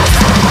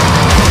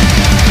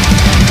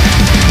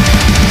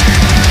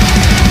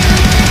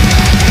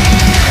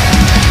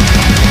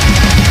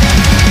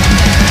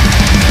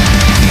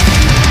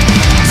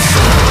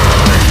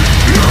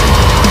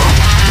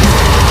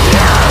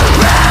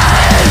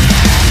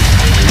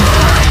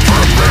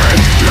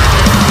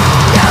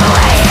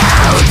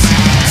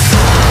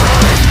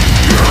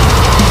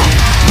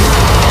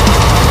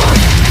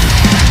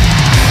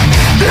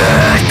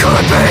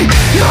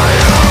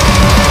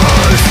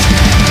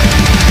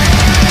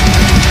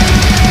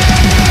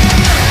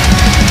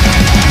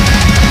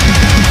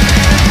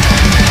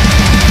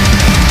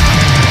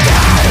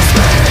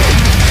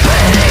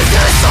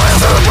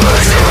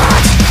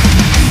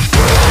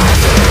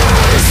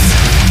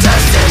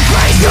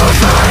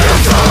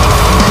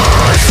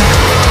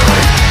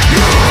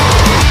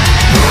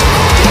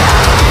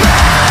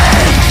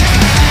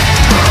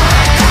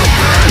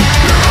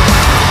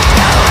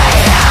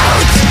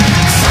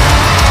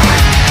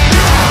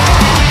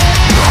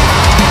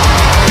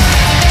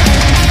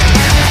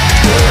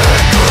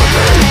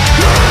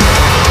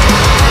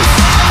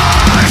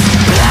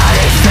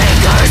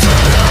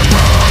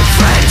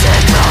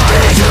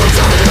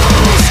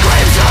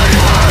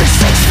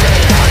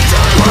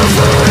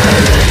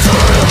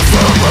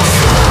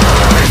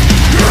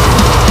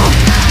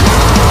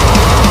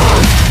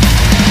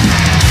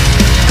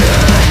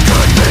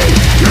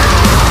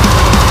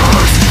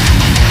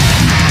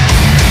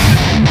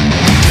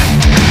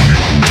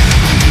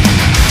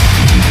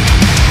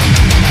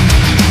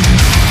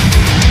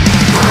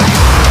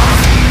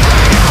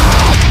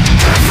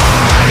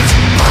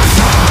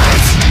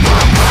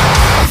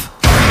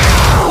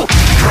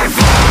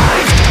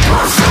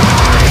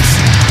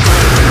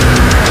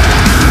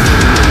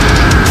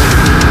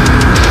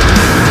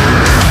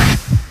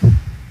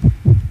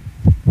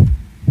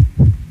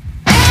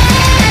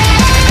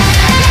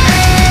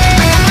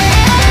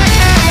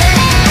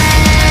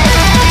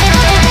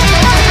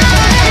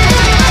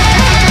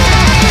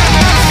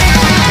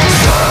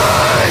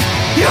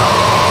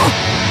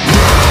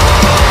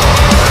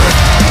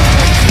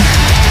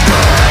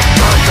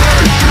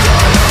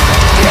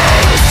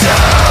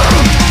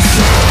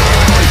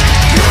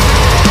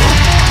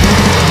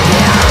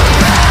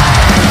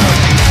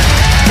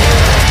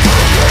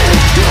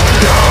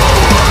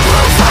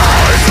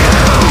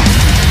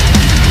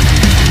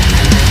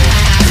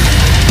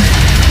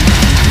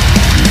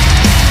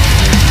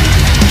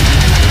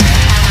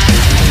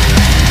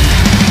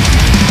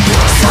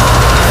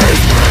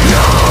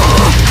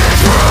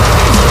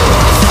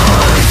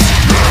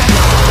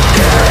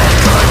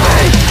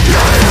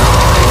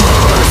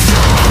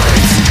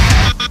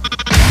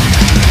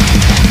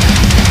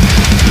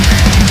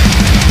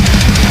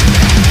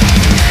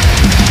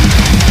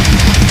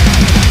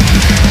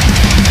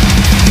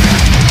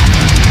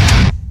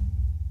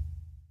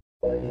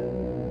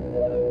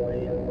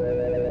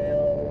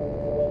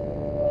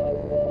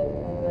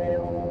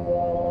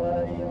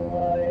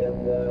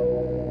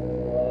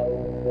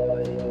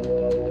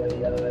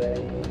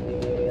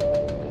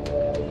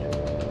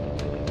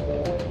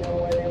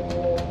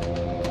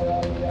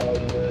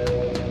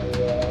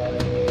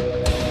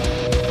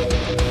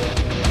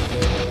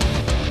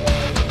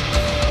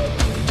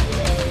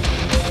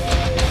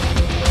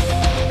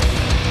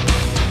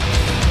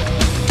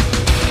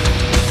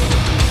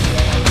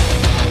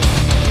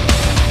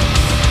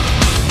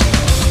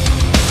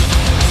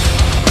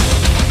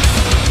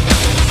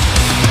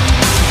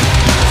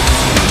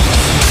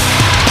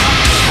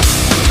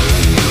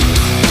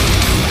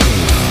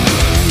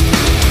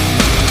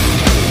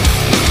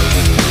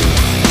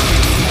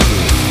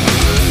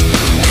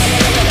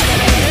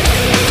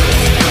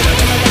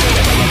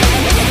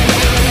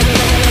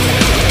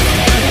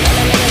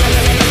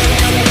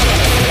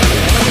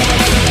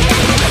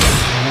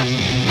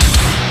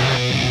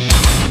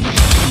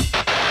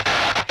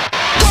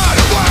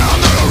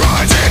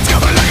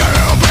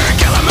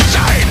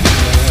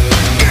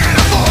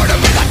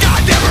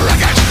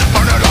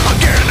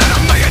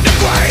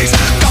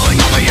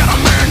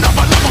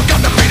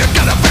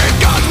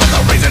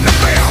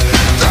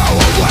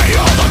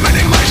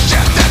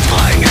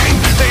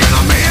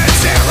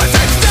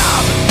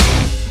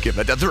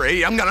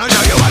 3, I'm gonna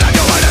show you what I do,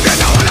 and if you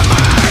know what I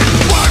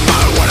mean. One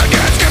by one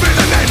against, give me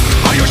the name.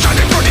 All your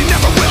shining fruity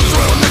never will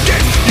ruin the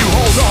game. You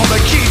hold all the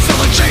keys till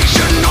the chain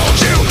shouldn't hold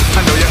you.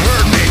 I know you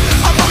heard me,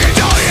 I'm fucking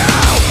telling you.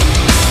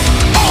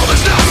 All does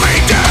not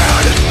mean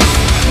dead.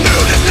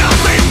 New does not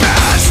mean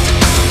best.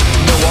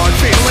 No hard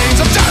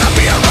feelings, I'm tired of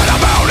being right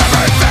about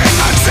everything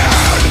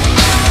unsaid.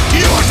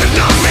 Yours does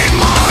not mean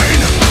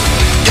mine.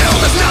 Kill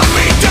does not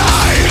mean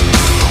die.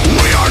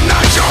 We are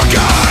not your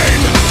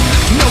kind.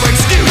 No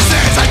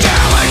excuses, I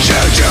challenge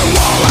you to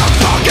all a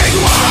fucking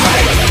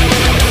lie.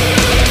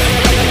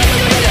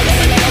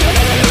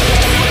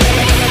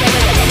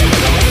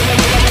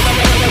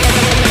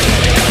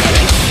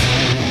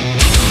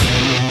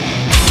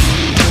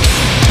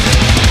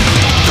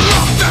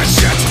 Drop that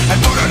shit and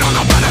put it on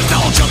a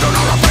pedestal. Children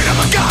are afraid of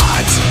the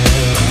gods.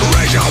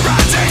 Raise your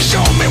hands and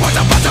show me what's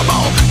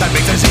impossible. That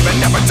makes us even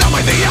never tell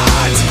me the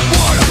odds.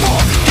 What a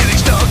fool, getting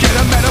stuck in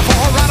a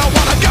metaphor. I don't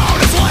wanna go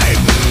to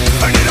sleep.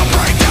 I need a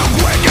breakdown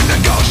quick in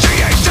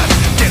negotiations.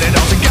 Get it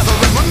all together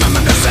and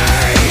remember to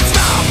say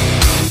stop.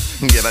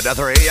 Give it a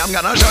 3, I'm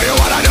gonna show you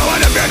what I do,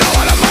 and if you know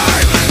what I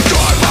mean.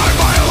 Drive-by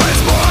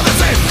violence, more of the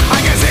same.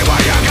 I can see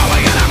where you're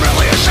going and I'm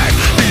really ashamed.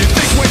 Do you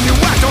think when you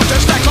act or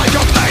just act like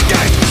you're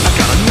thinking? I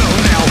gotta know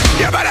now,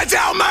 you better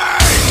tell me.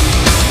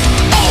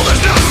 All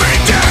does not mean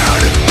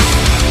dead.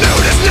 New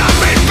does not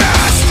mean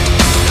best.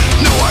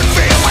 No hard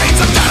feelings,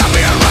 I'm tired of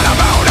being right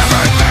about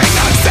everything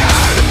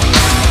unsaid.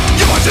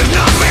 Yours does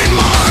not mean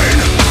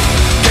mine.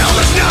 Kill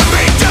does not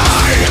mean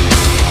die.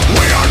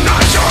 We are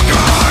not your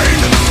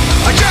kind.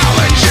 I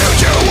challenge you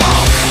to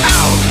all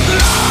out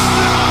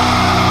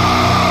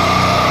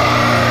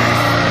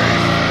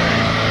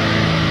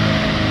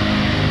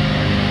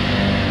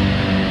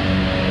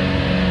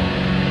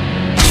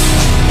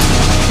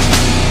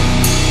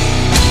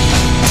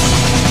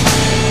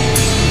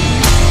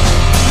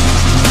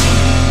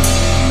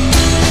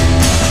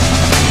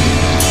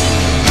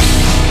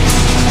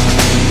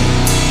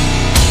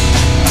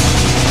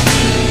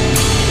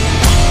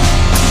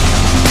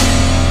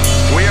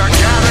We are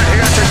gathered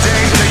here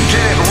today to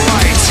get it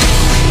right.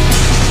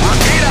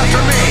 Repeat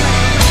after me.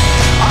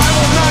 I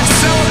will not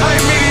celebrate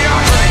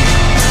mediocrity.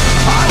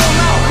 I will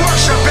not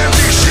worship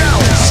empty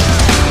shells.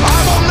 I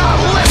will not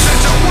listen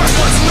to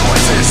worthless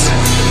noises.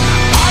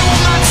 I will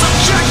not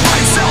subject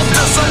myself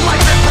to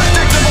selected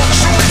predictable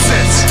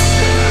choices.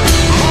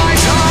 My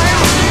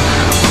time,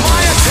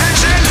 my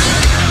attention,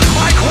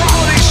 my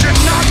quality should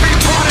not be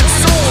bought and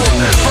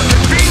sold for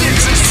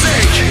convenience's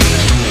sake.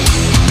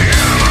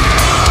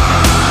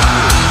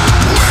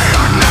 We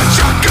are not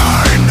your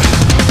kind.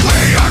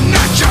 We are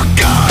not your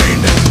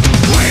kind.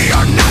 We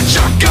are not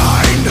your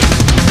kind.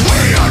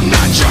 We are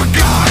not your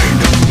kind.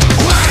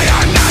 We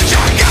are not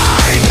your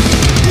kind.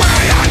 We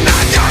are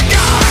not your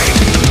kind.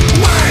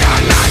 We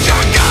are not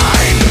your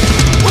kind.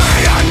 We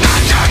are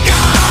not your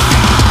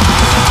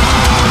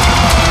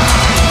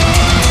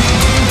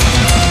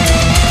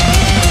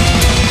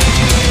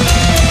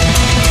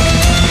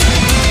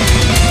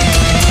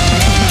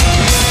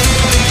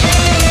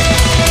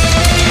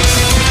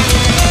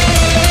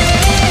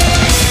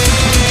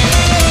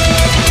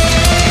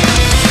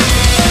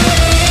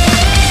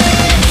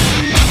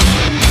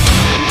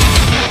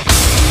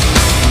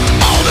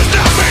All does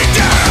not mean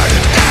dead.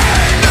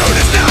 New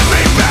does not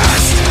mean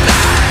best.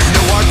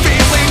 No hard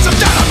feelings, I'm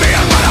tired of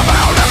being right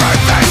about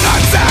everything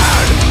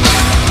unsaid.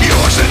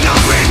 Yours does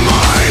not mean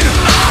mine.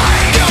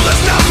 Kill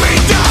does not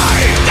mean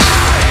die.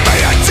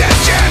 Pay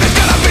attention, it's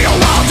gonna be a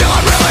while till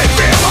I really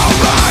feel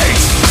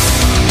alright.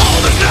 All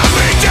does not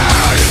mean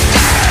dead.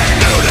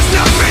 New does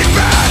not mean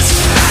best.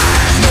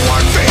 No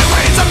hard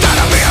feelings, I'm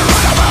tired of being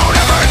right about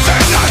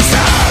everything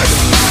unsaid.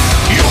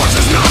 Yours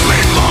does not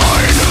mean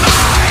mine.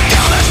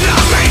 Kill does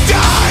not mean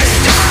die.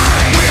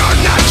 We are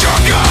not your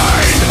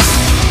kind.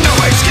 No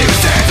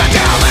excuses, I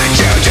challenge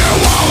you to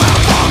all a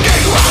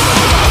fucking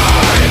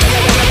lie.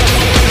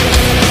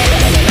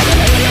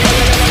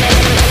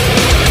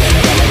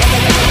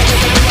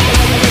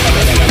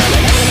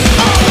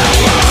 All a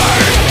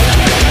lie.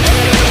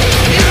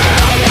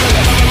 Yeah.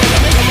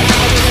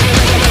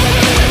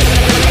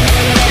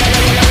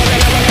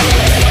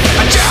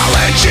 I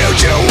challenge you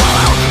to all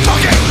out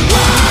fucking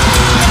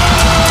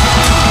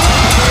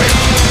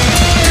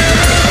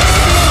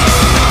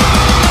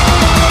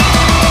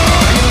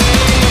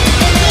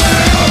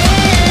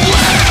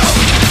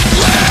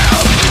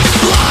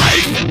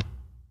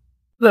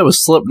That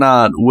was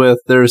Slipknot with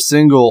their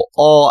single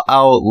All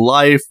Out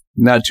Life.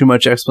 Not too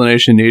much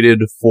explanation needed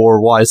for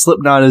why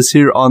Slipknot is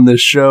here on this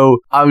show.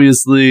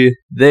 Obviously,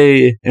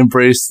 they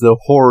embrace the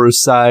horror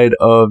side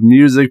of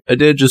music. I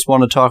did just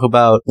want to talk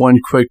about one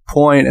quick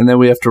point, and then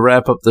we have to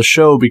wrap up the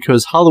show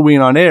because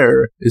Halloween on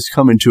Air is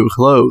coming to a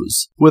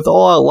close. With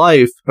All Out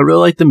Life, I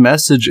really like the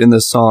message in the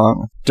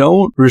song.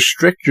 Don't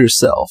restrict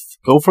yourself.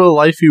 Go for the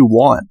life you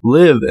want.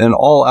 Live an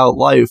all-out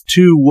life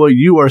to what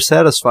you are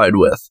satisfied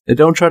with. And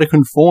don't try to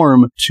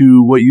conform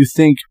to what you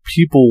think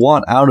people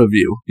want out of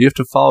you. You have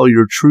to follow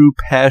your true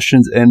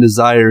passions and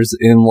desires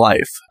in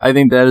life. I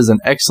think that is an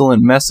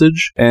excellent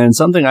message and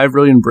something I've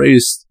really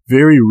embraced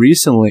very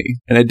recently,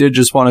 and I did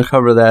just want to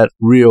cover that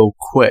real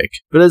quick.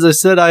 But as I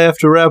said, I have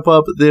to wrap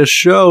up this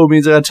show,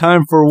 means I got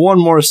time for one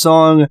more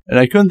song, and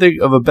I couldn't think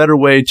of a better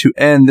way to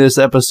end this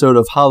episode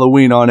of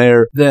Halloween on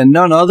Air than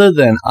none other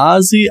than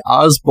Ozzy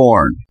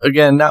Osbourne.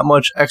 Again, not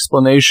much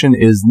explanation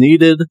is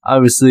needed.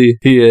 Obviously,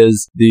 he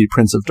is the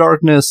Prince of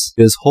Darkness.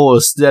 His whole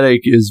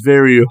aesthetic is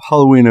very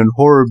Halloween and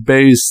horror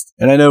based,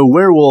 and I know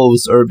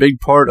werewolves are a big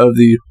part of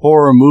the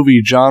horror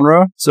movie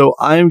genre, so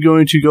I'm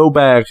going to go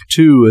back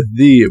to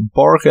the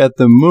Bark at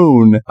the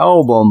Moon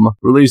album,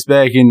 released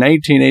back in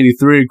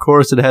 1983. Of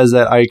course, it has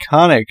that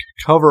iconic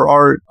cover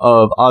art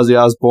of Ozzy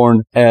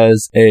Osbourne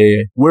as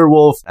a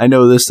werewolf. I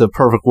know this is a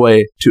perfect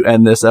way to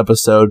end this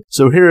episode.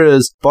 So here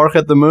is Bark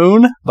at the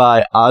Moon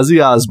by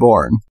Ozzy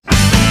Osbourne.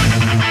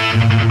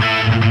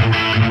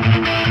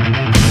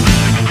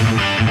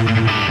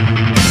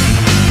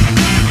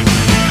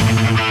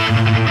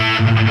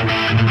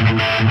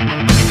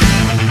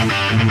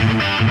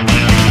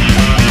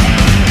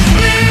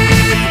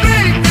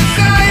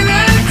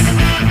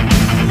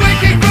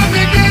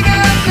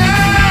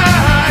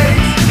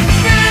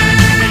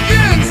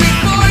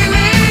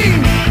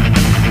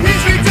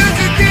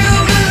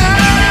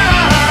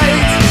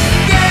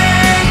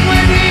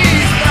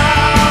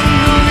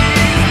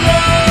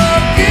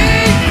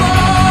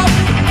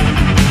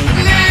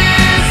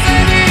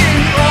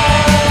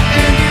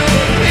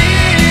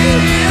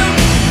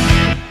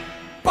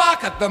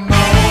 The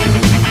moon.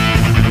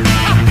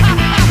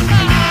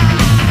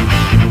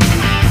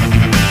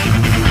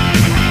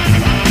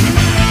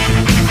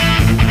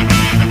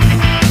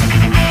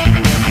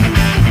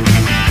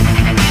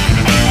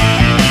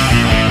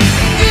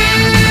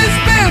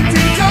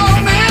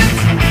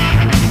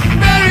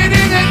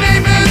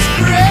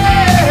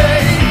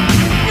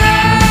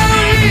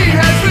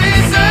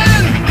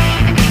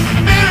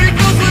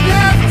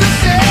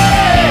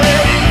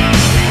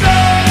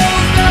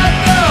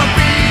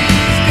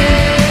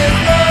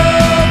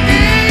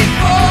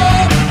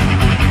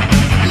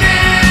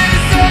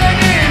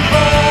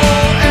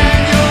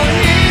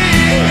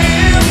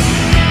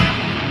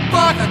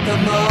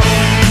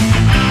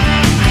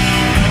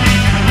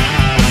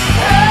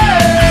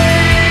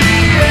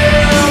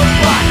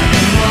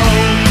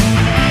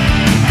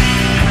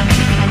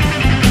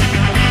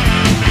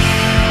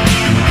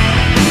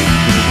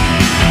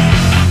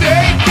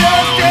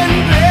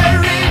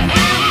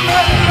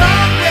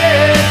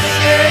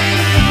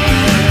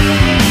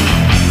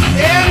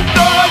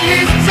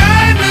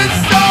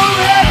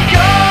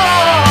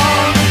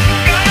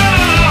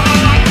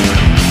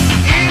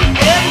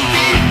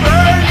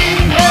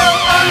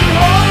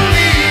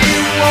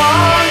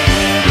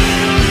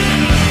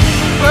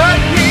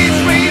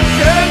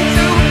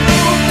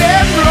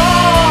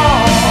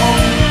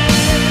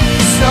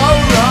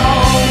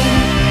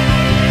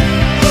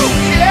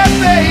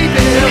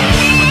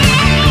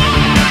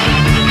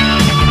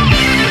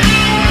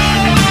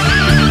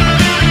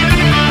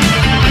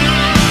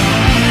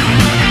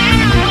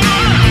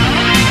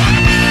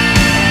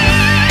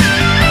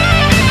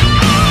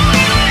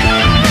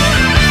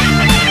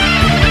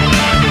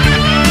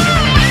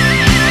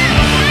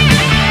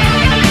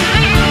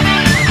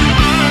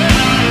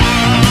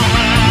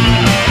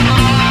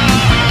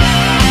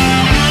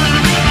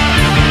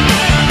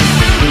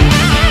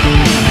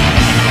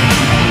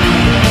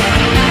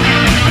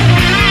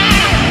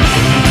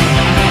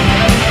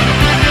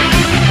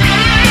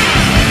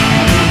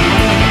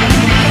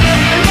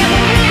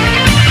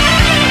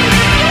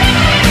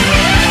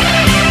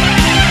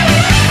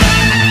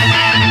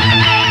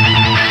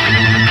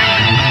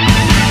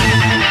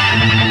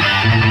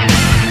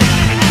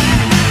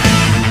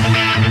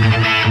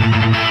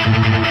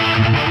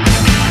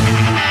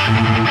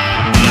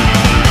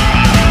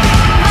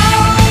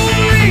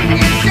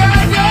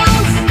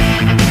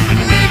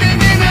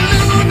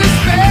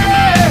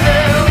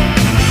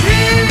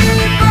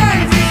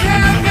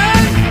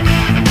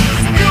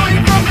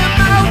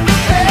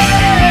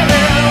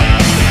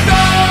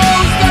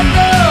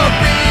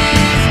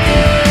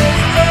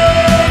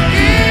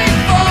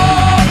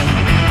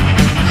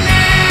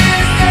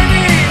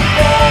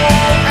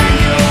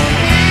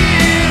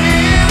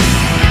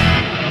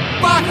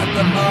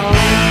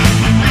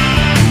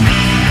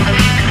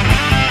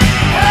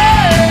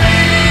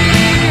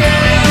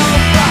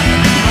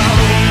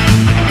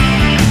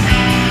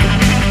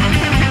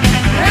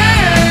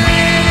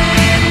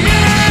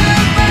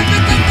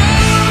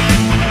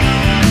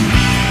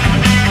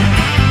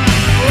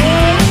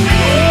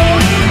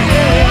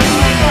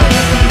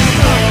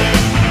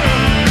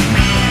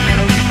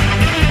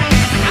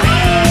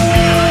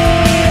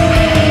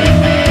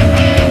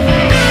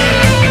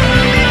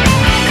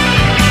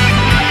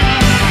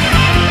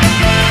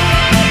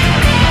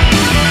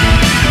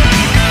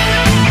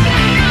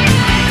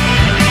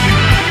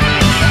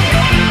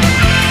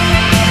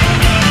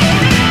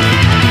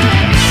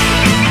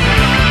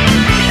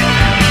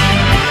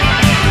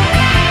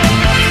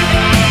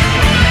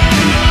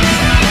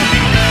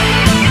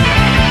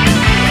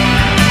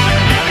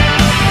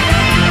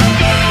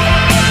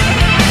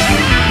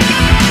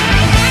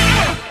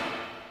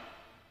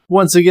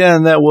 Once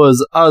again, that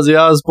was Ozzy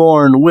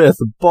Osbourne with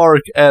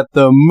Bark at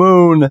the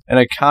Moon,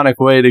 an iconic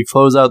way to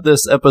close out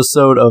this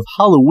episode of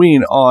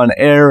Halloween on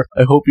Air.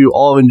 I hope you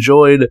all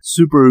enjoyed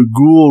Super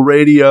Ghoul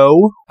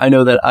Radio. I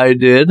know that I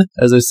did.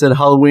 As I said,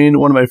 Halloween,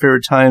 one of my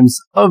favorite times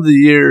of the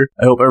year.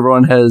 I hope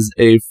everyone has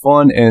a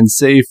fun and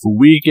safe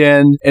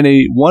weekend and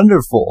a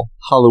wonderful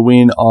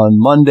Halloween on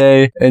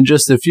Monday. And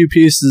just a few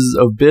pieces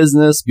of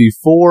business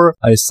before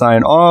I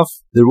sign off.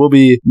 There will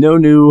be no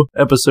new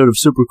episode of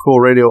Super Cool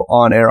Radio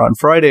on air on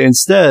Friday.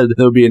 Instead,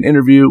 there will be an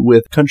interview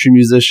with country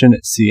musician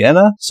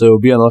Sienna. So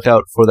be on the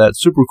lookout for that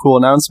super cool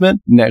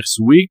announcement next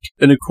week.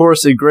 And of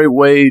course, a great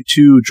way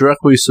to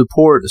directly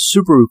support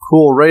Super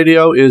Cool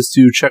Radio is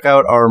to check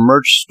out our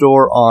merch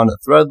store on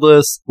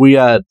Threadless. We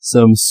got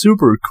some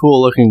super cool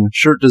looking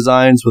shirt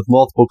designs with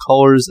multiple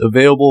colors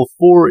available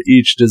for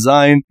each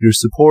design. Your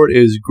support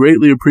is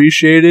greatly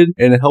appreciated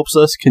and it helps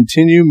us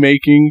continue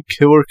making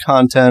killer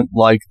content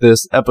like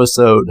this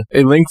episode.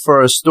 A link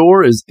for our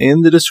store is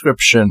in the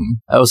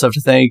description. I also have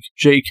to thank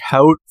Jake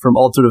Hout from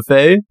Alter de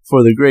Fe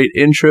for the great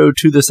intro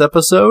to this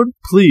episode.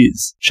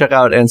 Please check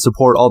out and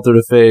support Alter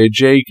de Fe.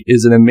 Jake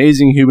is an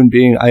amazing human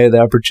being. I had the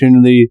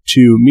opportunity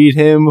to meet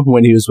him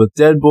when he was with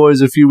Dead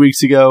Boys a few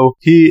weeks ago.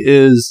 He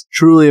is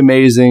truly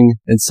amazing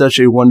and such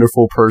a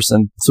wonderful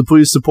person. So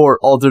please support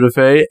Alter de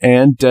Fe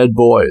and Dead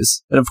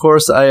Boys. And of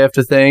course, I have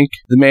to thank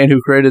the man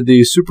who created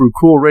the Super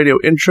Cool Radio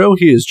intro.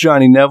 He is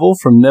Johnny Neville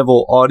from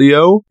Neville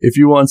Audio. If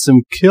you want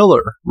some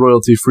killer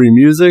royalty-free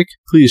music,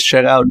 please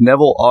check out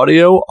Neville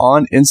Audio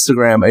on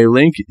Instagram. A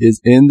link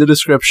is in the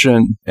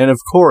description. And of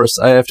course,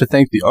 I have to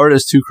thank the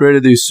artist who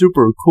created the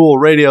Super Cool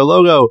Radio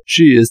logo.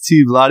 She is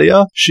T.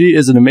 Vladia. She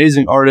is an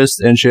amazing artist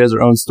and she has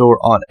her own store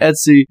on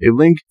Etsy. A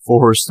link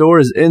for her store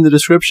is in the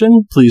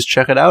description. Please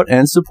check it out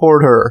and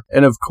support her.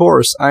 And of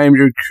course, I am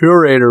your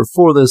curator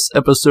for this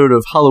episode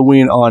of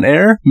Halloween on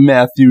Air,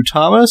 Matthew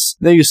Thomas.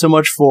 Thank you so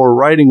much for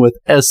writing with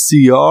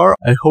SCR.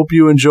 I hope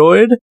you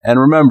enjoyed. And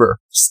remember,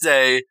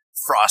 stay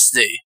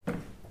frosty.